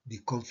the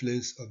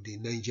confluence of the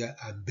Niger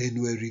and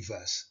Benue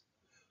rivers.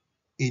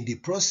 In the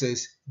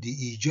process,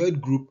 the Ijoid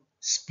group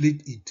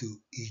split into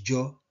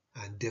Ijaw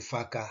and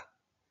Defaka.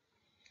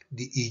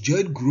 The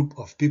Ijoid group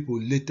of people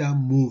later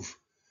moved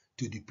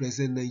to the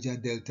present Niger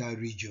Delta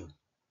region.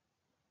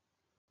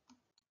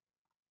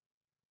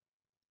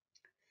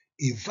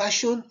 A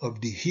version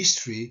of the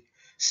history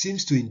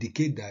seems to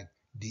indicate that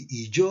the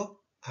Ijaw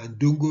and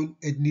Dogon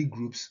ethnic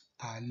groups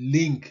are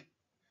linked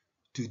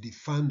to the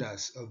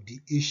founders of the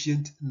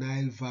ancient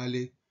Nile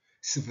Valley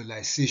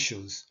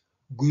civilizations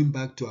going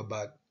back to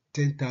about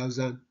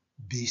 10,000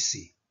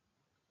 BC.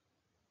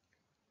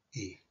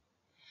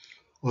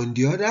 On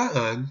the other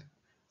hand,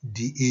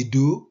 the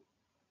Edo,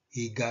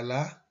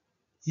 Igala,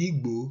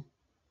 Igbo,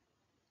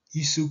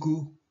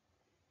 Isoko,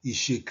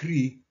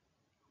 Ishekri,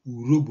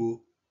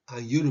 Urobo,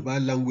 and Yoruba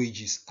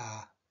languages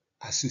are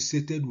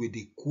associated with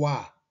the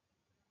Kwa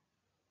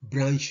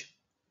branch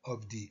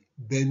of the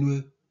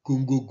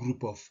Benue-Congo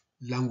group of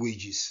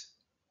languages.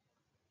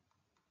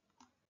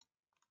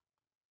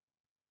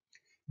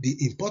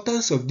 The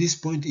importance of this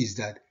point is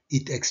that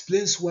it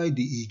explains why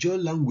the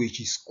Ijaw language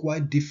is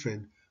quite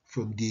different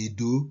from the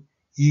Edo,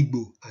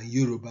 Igbo, and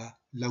Yoruba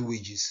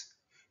languages.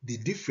 The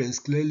difference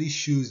clearly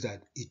shows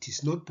that it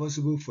is not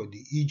possible for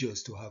the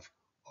Ijaws to have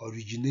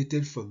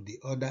originated from the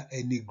other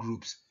ethnic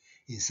groups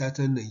in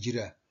southern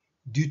Nigeria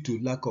due to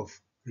lack of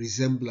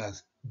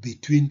resemblance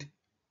between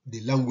the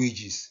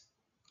languages.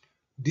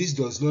 This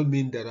does not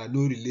mean there are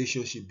no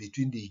relationship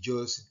between the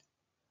Ijaws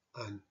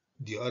and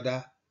the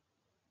other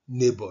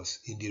neighbors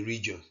in the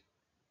region.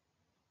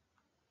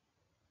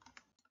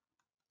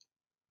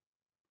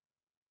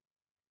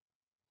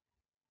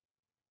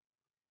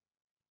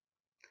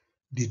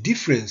 The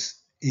difference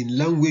in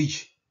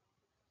language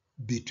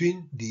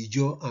between the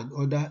Ijaw and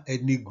other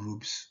ethnic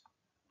groups,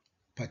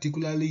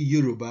 particularly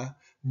Yoruba,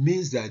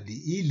 means that the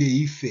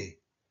Ile-Ife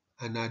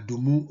and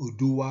Adomu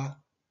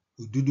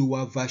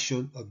Oduduwa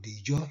version of the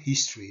Ijaw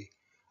history,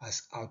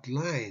 as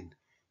outlined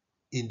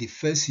in the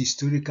first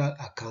historical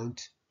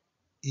account,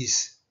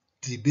 is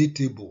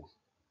debatable.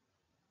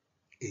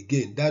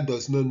 Again, that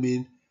does not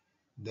mean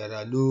there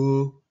are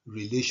no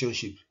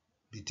relationships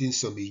between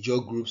some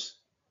Ijaw groups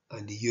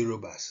and the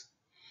Yorubas.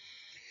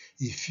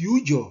 If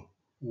Ijaw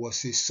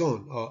was a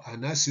son or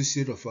an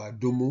associate of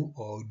Adomo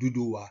or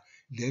Duduwa,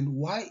 then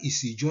why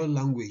is Ijaw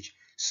language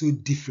so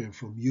different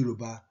from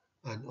Yoruba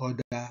and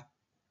other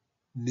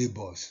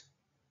neighbors?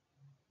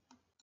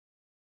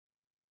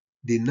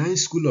 The ninth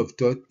school of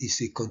thought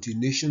is a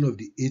continuation of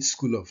the eighth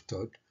school of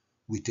thought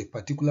with a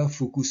particular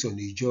focus on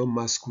Ijaw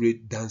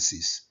masquerade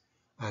dances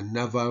and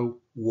naval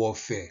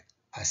warfare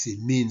as a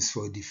means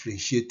for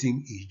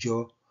differentiating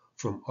Ijaw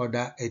from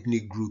other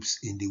ethnic groups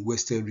in the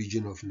western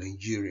region of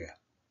Nigeria.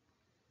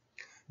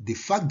 The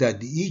fact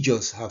that the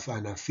Ijaws have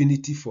an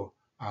affinity for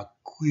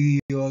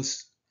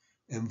aqueous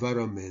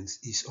environments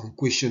is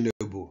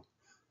unquestionable,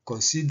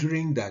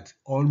 considering that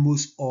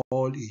almost all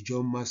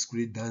Ijaw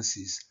masquerade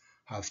dances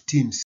have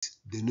themes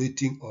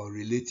denoting or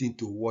relating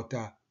to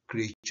water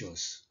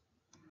creatures.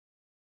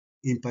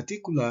 In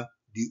particular,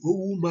 the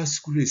Owu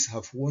masquerades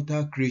have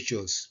water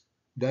creatures,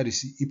 that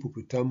is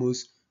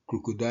hippopotamus,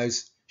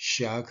 crocodiles,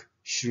 shark,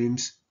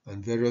 shrimps,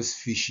 and various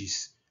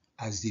fishes,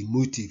 as the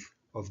motif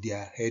of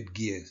their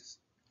headgears.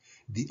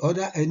 The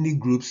other ethnic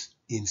groups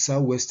in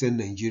southwestern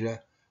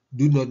Nigeria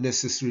do not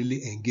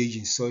necessarily engage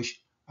in such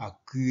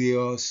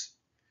aqueous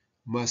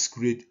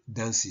masquerade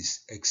dances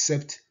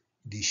except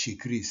the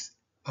Shekris,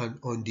 and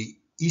on the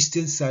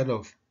eastern side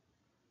of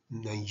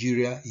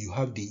Nigeria you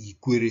have the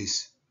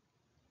Ikweres,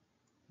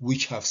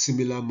 which have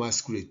similar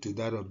masquerade to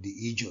that of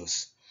the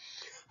Ijaws.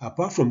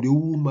 Apart from the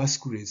Uwu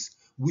masquerades,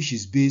 which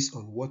is based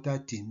on water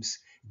themes,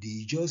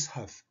 the Ijaws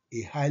have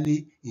a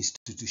highly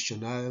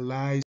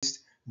institutionalized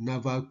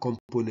naval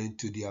component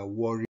to their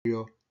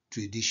warrior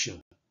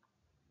tradition.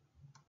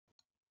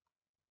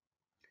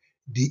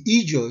 The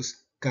Ijaws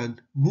can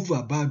move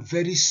about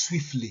very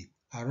swiftly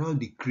around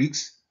the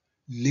creeks,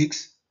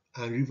 lakes,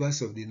 and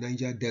rivers of the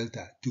Niger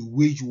Delta to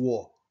wage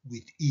war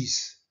with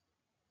ease,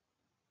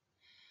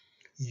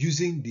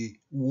 using the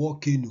war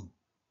canoe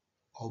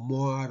or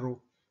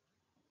moaro.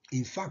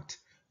 In fact,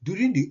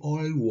 during the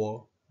oil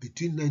war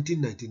between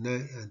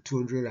 1999 and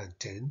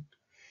 2010,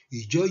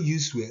 Ijaw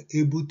youths were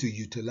able to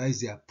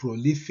utilize their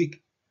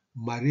prolific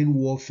marine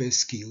warfare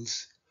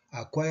skills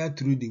acquired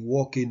through the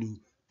war canoe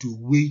to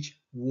wage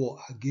war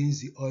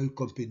against the oil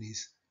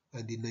companies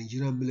and the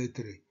Nigerian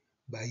military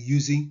by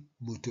using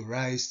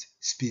motorized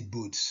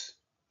speedboats.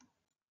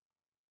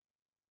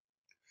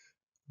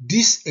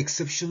 This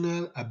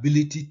exceptional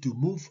ability to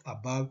move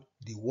about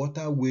the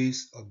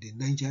waterways of the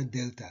Niger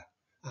Delta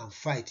and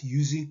fight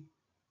using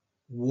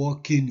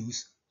war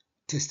canoes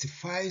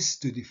testifies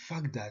to the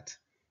fact that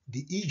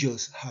the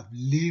Ijaws have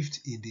lived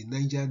in the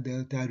Niger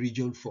Delta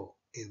region for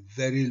a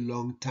very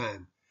long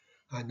time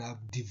and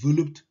have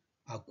developed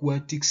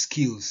aquatic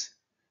skills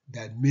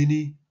that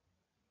many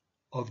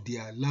of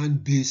their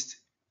land-based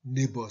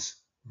neighbors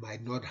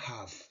might not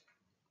have.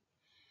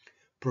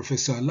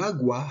 Professor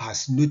Alagwa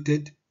has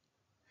noted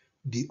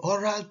the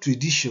oral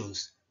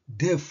traditions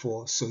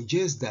therefore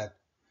suggest that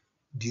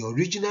the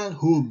original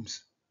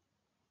homes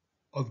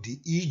of the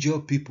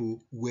Ijaw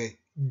people were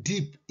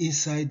deep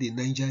inside the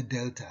Niger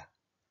Delta,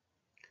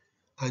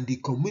 and the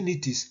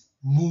communities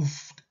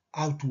moved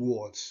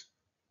outwards,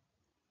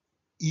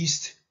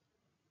 east,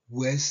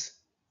 west,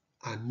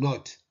 and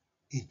north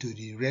into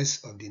the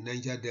rest of the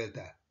Niger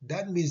Delta.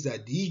 That means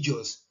that the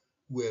Ijaws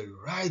were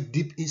right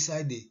deep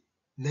inside the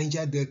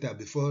Niger Delta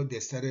before they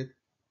started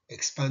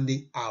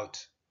expanding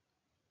out.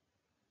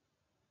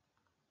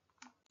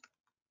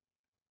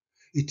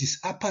 It is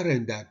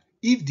apparent that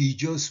if the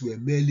Ijaws were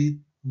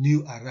merely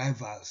new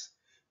arrivals,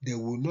 they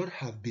would not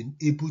have been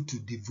able to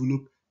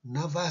develop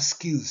naval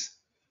skills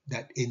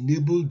that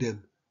enabled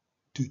them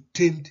to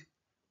tame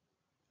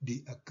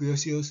the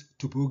aqueous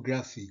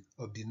topography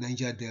of the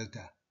Niger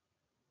Delta.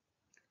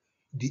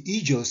 The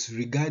Ijaws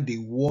regard the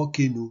war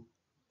canoe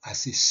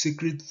as a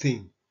sacred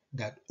thing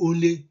that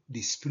only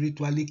the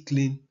spiritually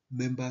clean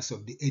members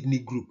of the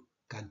ethnic group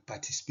can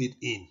participate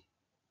in.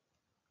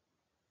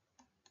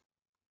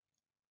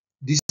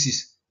 This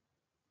is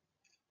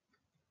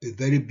a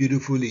very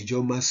beautiful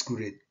Ijaw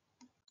masquerade.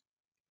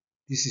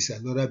 This is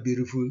another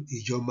beautiful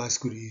Ijaw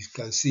masquerade. You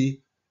can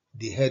see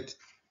the head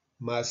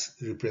mask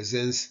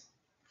represents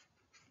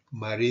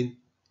marine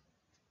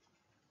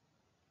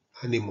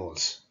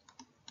animals.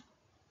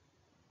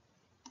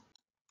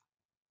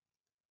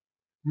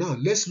 Now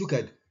let's look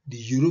at the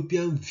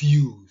European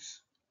views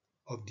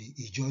of the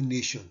Ijaw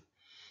nation.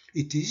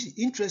 It is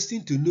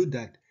interesting to note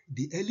that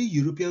the early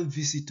European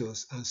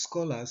visitors and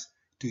scholars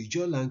to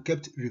Ijaw land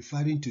kept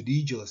referring to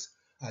the Ijaws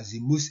as the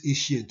most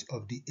ancient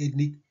of the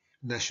ethnic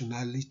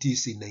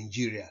nationalities in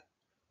Nigeria.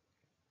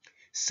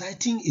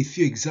 Citing a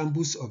few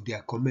examples of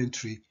their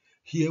commentary,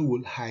 here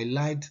will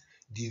highlight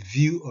the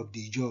view of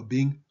the Ijaw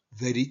being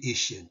very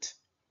ancient.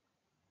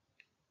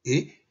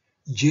 A.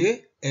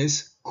 J.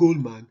 S.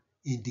 Coleman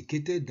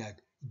indicated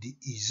that the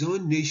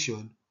Izon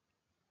nation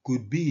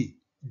could be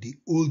the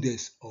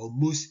oldest or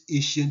most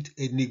ancient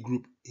ethnic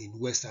group in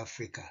West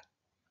Africa.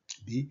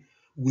 B.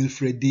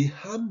 Wilfred de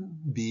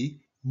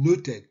Hamby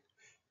noted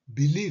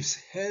beliefs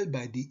held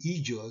by the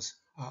Ijaws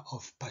are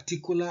of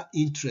particular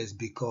interest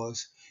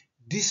because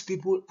These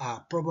people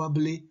are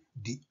probably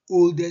the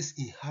oldest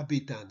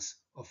inhabitants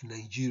of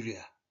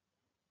Nigeria.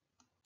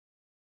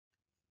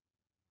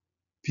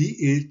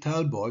 P.A.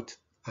 Talbot,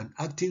 an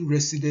acting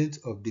resident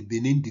of the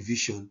Benin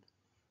Division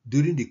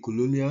during the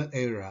colonial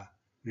era,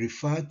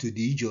 referred to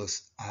the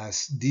Ijaws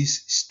as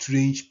these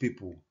strange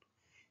people,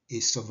 a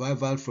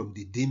survival from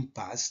the dim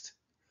past,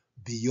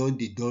 beyond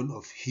the dawn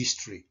of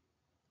history,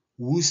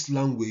 whose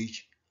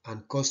language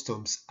and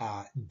customs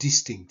are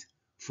distinct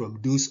from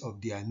those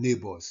of their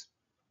neighbors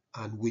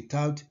and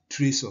without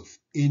trace of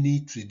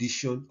any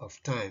tradition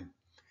of time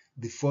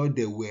before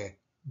they were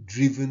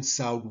driven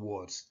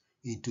southwards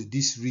into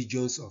these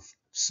regions of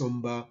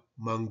somber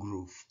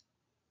mangrove.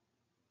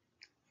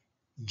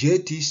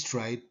 J.T.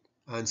 Stride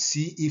and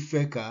C.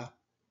 Ifeka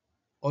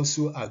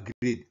also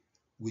agreed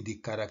with the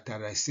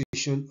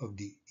characterization of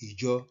the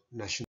Ijaw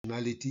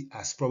nationality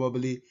as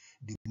probably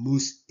the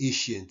most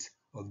ancient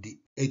of the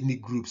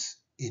ethnic groups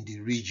in the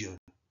region.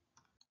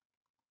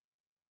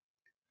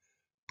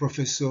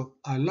 Professor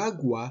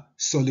Alagwa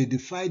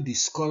solidified the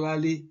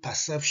scholarly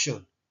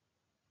perception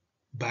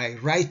by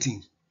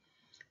writing,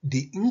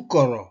 "The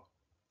Nkoro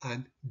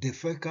and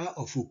Defeka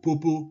of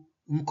Opopo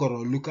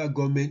Nkoro local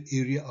government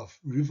area of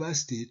Rivers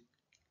State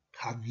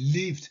have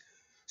lived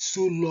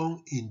so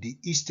long in the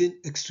eastern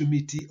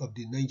extremity of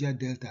the Niger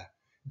Delta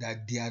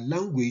that their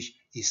language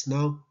is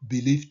now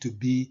believed to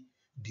be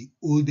the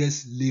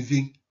oldest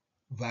living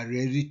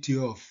variety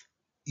of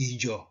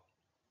Ijaw."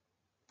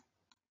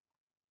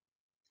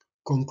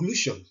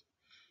 Conclusion: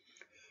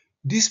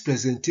 this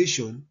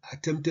presentation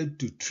attempted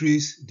to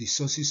trace the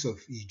sources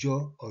of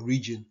Ijaw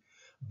origin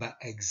by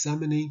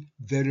examining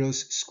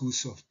various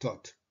schools of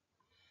thought.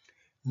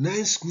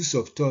 9 schools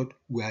of thought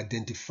were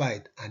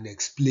identified and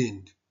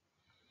explained.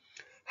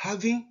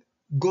 Having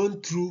gone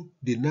through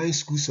the 9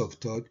 schools of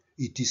thought,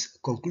 it is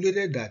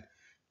concluded that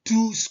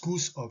 2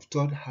 schools of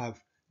thought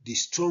have the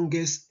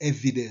strongest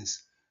evidence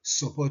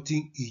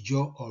supporting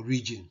Ijaw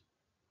origin.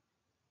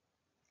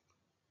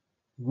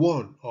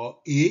 1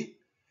 or A,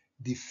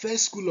 the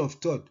first school of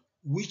thought,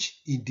 which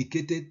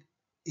indicated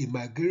a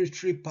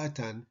migratory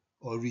pattern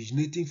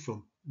originating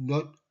from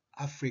North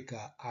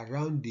Africa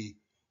around the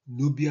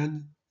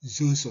Nubian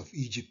zones of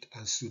Egypt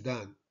and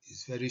Sudan,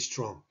 is very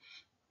strong.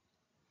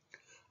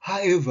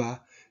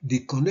 However, the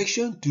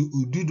connection to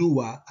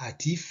Ududuwa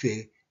at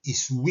Ife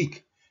is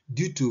weak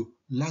due to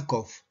lack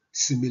of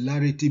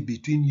similarity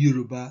between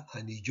Yoruba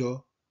and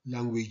Ijaw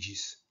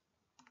languages.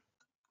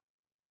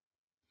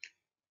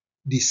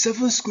 The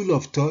seventh school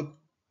of thought,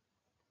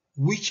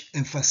 which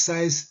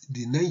emphasized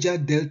the Niger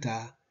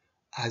Delta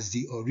as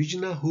the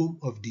original home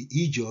of the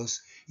Ijaws,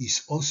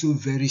 is also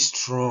very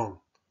strong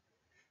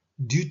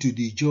due to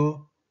the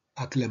Ijaw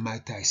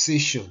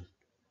acclimatization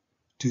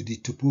to the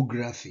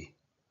topography.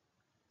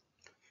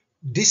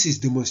 This is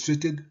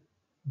demonstrated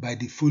by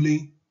the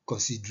following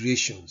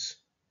considerations.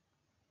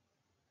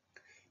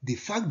 The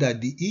fact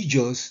that the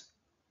Ijaws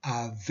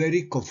are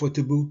very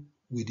comfortable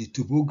with the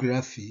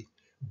topography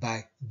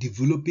by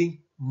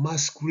developing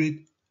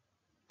masquerade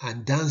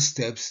and dance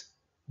steps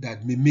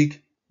that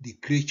mimic the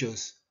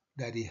creatures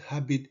that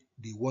inhabit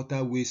the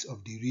waterways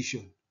of the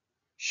region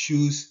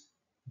shows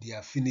the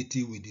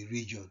affinity with the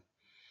region.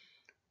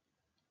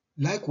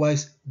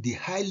 Likewise, the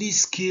highly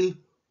skilled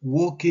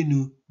war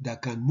canoe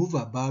that can move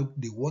about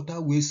the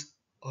waterways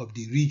of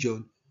the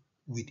region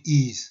with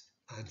ease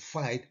and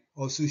fight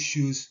also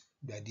shows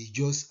that the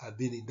Ijaws have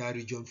been in that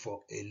region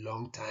for a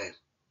long time.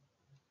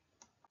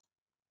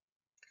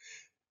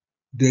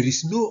 There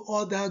is no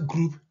other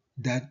group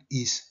that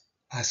is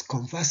as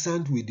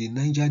conversant with the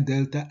Niger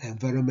Delta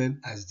environment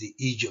as the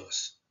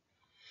Ijaws.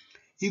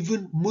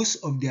 Even most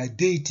of their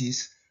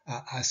deities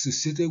are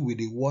associated with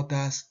the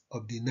waters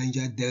of the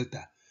Niger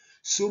Delta,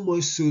 so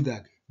much so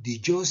that the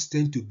Ijaws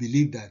tend to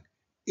believe that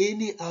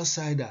any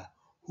outsider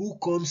who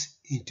comes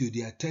into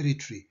their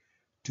territory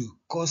to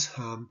cause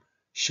harm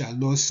shall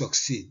not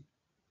succeed.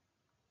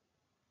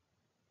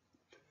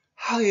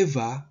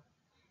 However,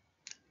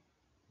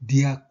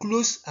 their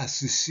close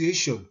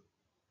association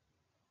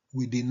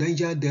with the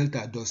Niger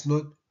Delta does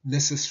not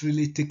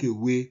necessarily take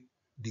away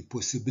the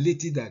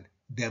possibility that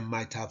they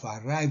might have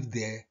arrived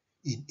there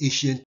in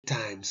ancient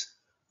times,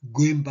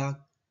 going back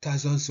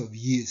thousands of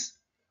years,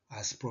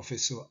 as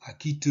Professor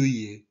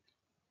Akitoye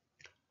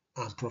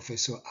and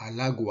Professor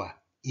Alagwa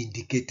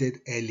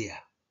indicated earlier.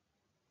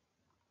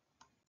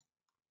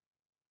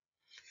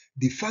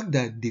 The fact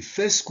that the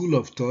first school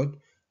of thought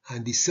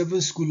and the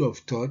seventh school of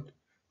thought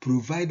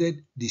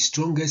provided the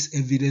strongest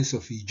evidence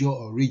of Ijaw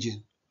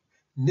origin.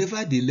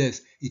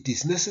 Nevertheless, it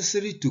is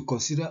necessary to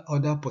consider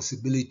other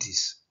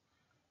possibilities.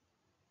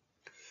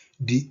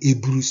 The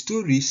Hebrew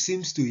story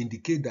seems to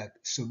indicate that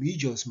some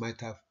Ijaws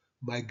might have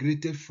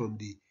migrated from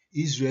the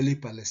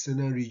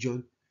Israeli-Palestinian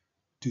region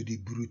to the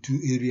Brutu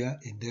area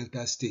in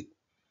Delta State.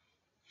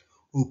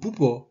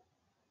 Opupo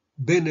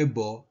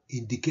Benebo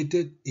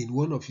indicated in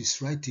one of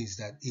his writings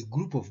that a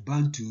group of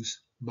Bantus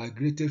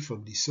migrated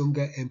from the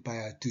Songhai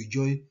Empire to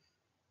join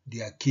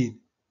their kin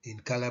in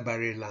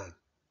Kalabari land.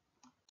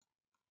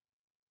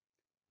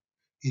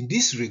 In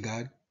this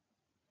regard,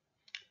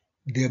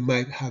 There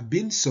might have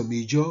been some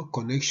Ijaw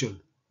connection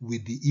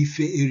with the Ife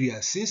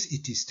area, since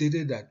it is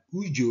stated that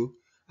Ijow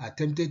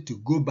attempted to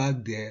go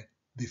back there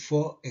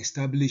before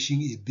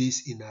establishing a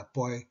base in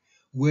Apoi,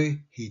 where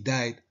he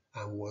died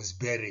and was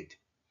buried.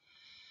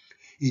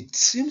 It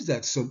seems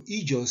that some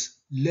Ijaws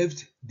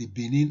left the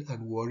Benin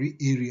and Warri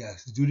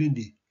areas during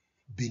the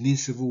Benin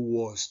Civil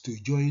Wars to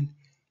join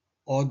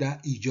other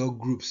Ijaw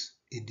groups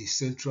in the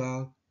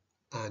central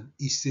and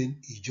eastern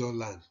Ijaw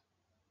land.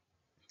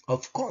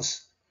 Of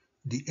course,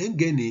 the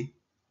Ngeni,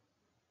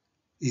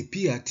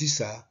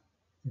 Epi-Atisa,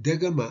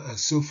 Degama, and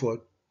so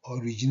forth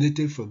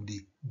originated from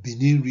the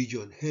Benin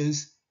region,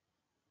 hence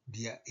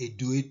their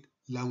Ijoid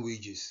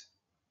languages.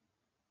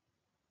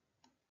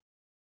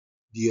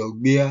 The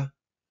Ogbia,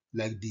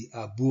 like the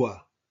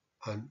Abua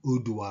and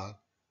Odual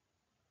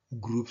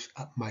groups,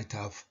 might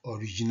have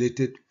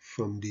originated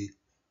from the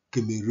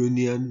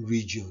Cameroonian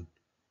region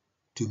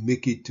to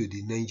make it to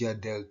the Niger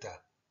Delta.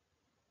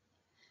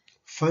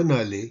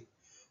 Finally,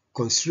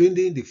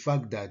 considering the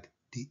fact that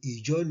the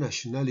Ijaw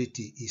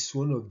nationality is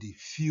one of the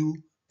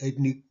few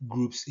ethnic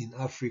groups in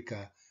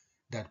Africa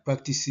that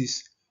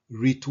practices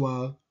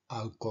ritual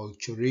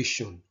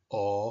acculturation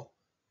or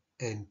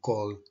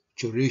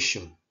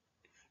enculturation,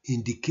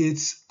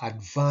 indicates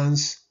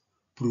advanced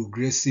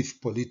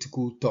progressive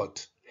political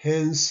thought.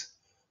 Hence,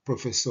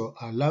 Professor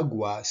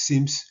Alagwa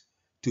seems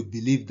to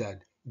believe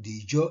that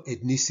the Ijaw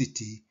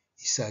ethnicity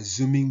is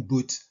assuming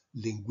both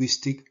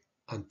linguistic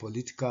and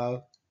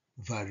political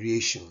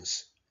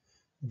variations.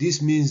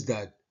 This means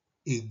that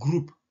a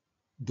group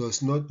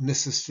does not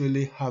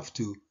necessarily have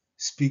to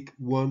speak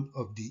one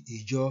of the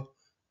Ijaw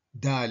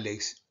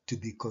dialects to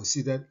be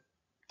considered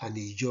an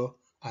Ijaw,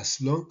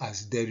 as long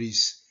as there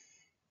is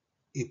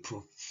a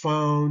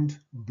profound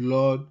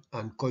blood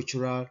and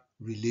cultural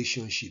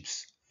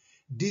relationships.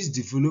 This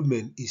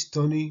development is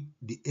turning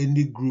the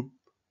ethnic group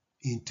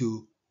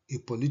into a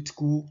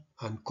political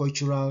and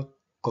cultural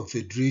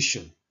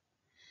confederation.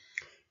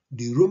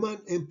 The Roman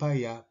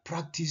Empire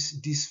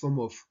practiced this form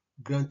of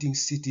granting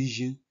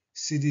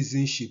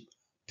citizenship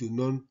to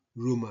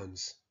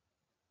non-Romans.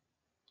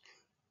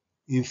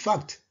 In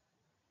fact,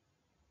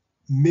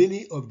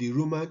 many of the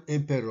Roman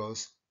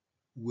emperors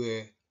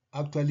were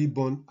actually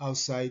born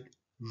outside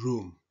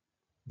Rome,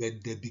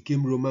 but they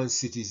became Roman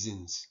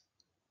citizens.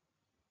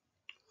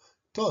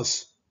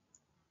 Thus,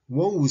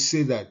 one would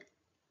say that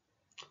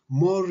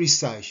more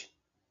research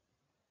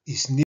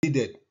is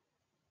needed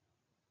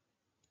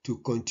to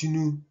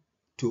continue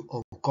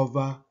to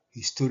uncover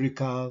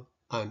historical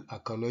and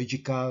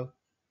archaeological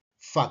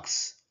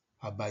facts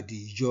about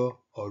the Ijaw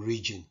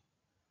origin.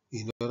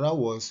 In other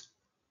words,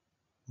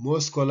 more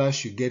scholars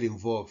should get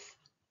involved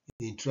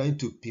in trying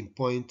to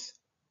pinpoint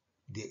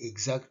the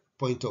exact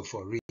point of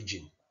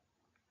origin.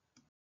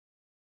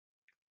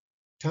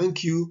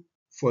 Thank you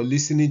for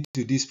listening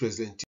to this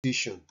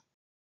presentation.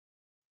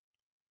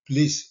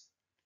 Please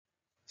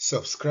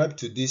subscribe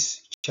to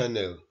this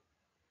channel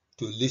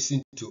to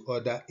listen to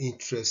other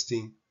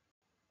interesting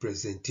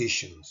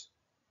presentations.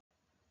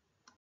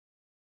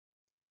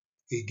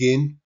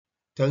 Again,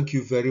 thank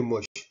you very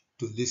much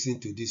to listen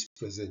to this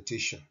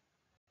presentation.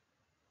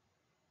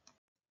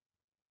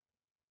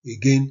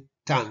 Again,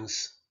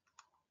 thanks.